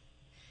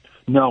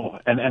 No,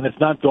 and it's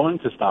not going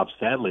to stop,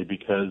 sadly,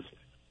 because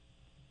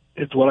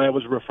it's what I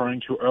was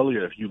referring to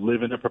earlier. If you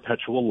live in a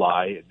perpetual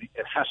lie,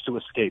 it has to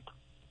escape.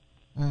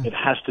 It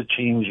has to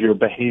change your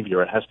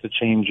behavior. It has to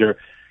change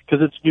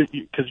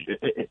because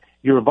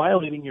you're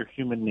violating your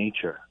human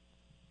nature,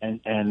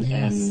 and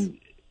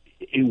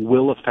it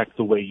will affect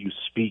the way you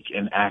speak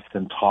and act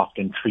and talk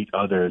and treat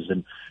others.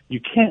 And you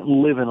can't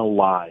live in a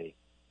lie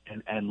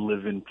and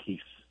live in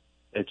peace.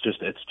 It's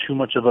too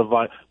much of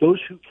a those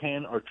who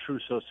can are true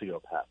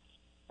sociopaths.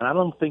 And I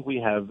don't think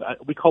we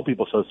call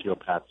people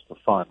sociopaths for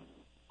fun,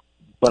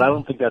 but I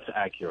don't think that's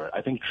accurate.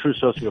 I think true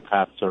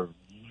sociopaths are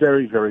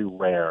very, very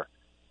rare.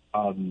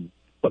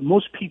 But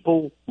most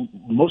people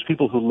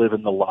who live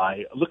in the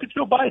lie, look at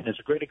Joe Biden as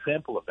a great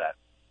example of that.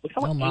 Look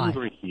how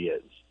angry he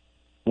is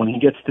when he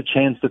gets the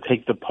chance to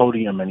take the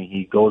podium and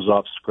he goes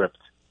off script.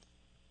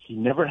 He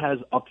never has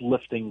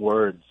uplifting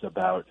words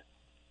about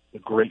the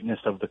greatness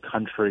of the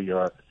country,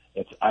 or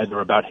it's either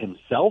about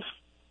himself,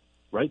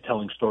 right?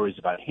 Telling stories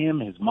about him,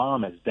 his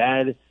mom, his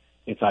dad.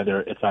 It's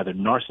either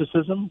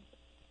narcissism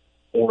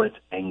or it's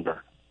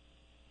anger.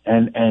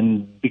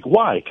 And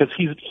why? Because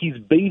he's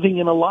bathing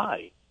in a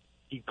lie.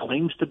 He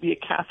claims to be a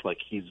Catholic.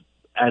 He's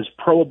as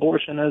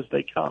pro-abortion as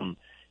they come.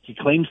 He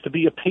claims to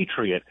be a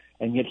patriot,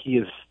 and yet he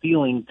is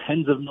stealing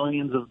tens of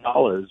millions of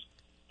dollars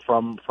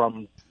from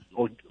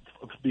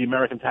the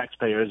American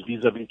taxpayers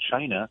vis-a-vis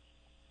China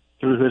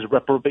through his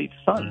reprobate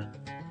son.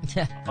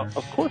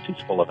 Of course he's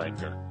full of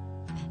anger.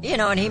 You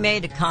know, and he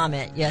made a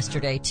comment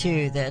yesterday,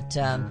 too, that,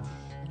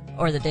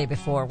 or the day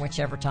before,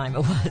 whichever time it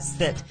was,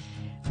 that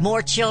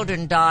more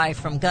children die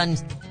from gun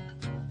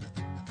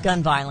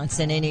violence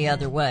than any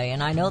other way.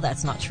 And I know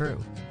that's not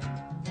true.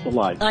 It's a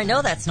lie. I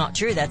know that's not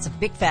true. That's a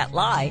big fat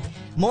lie.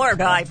 More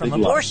die from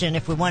abortion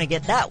if we want to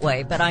get that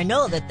way. But I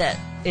know that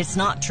it's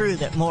not true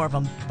that more of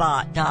them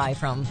die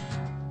from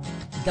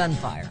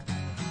gunfire.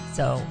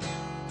 So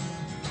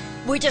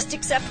we just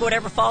accept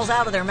whatever falls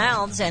out of their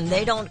mouths, and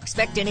they don't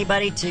expect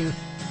anybody to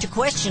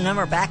question them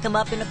or back them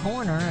up in a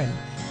corner. And,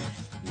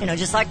 you know,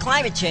 just like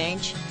climate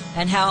change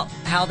and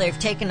how they've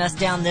taken us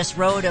down this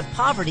road of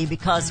poverty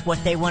because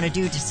what they want to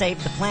do to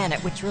save the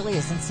planet, which really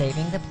isn't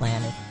saving the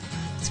planet.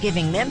 It's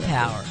giving them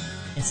power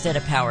instead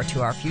of power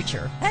to our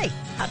future. Hey,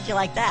 how'd you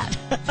like that?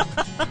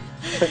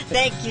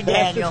 Thank you,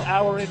 Daniel. Fastest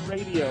hour in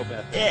radio,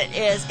 Beth. It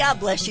is. God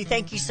bless you.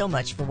 Thank you so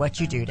much for what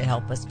you do to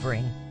help us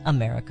bring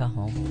America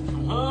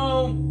home.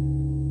 Home.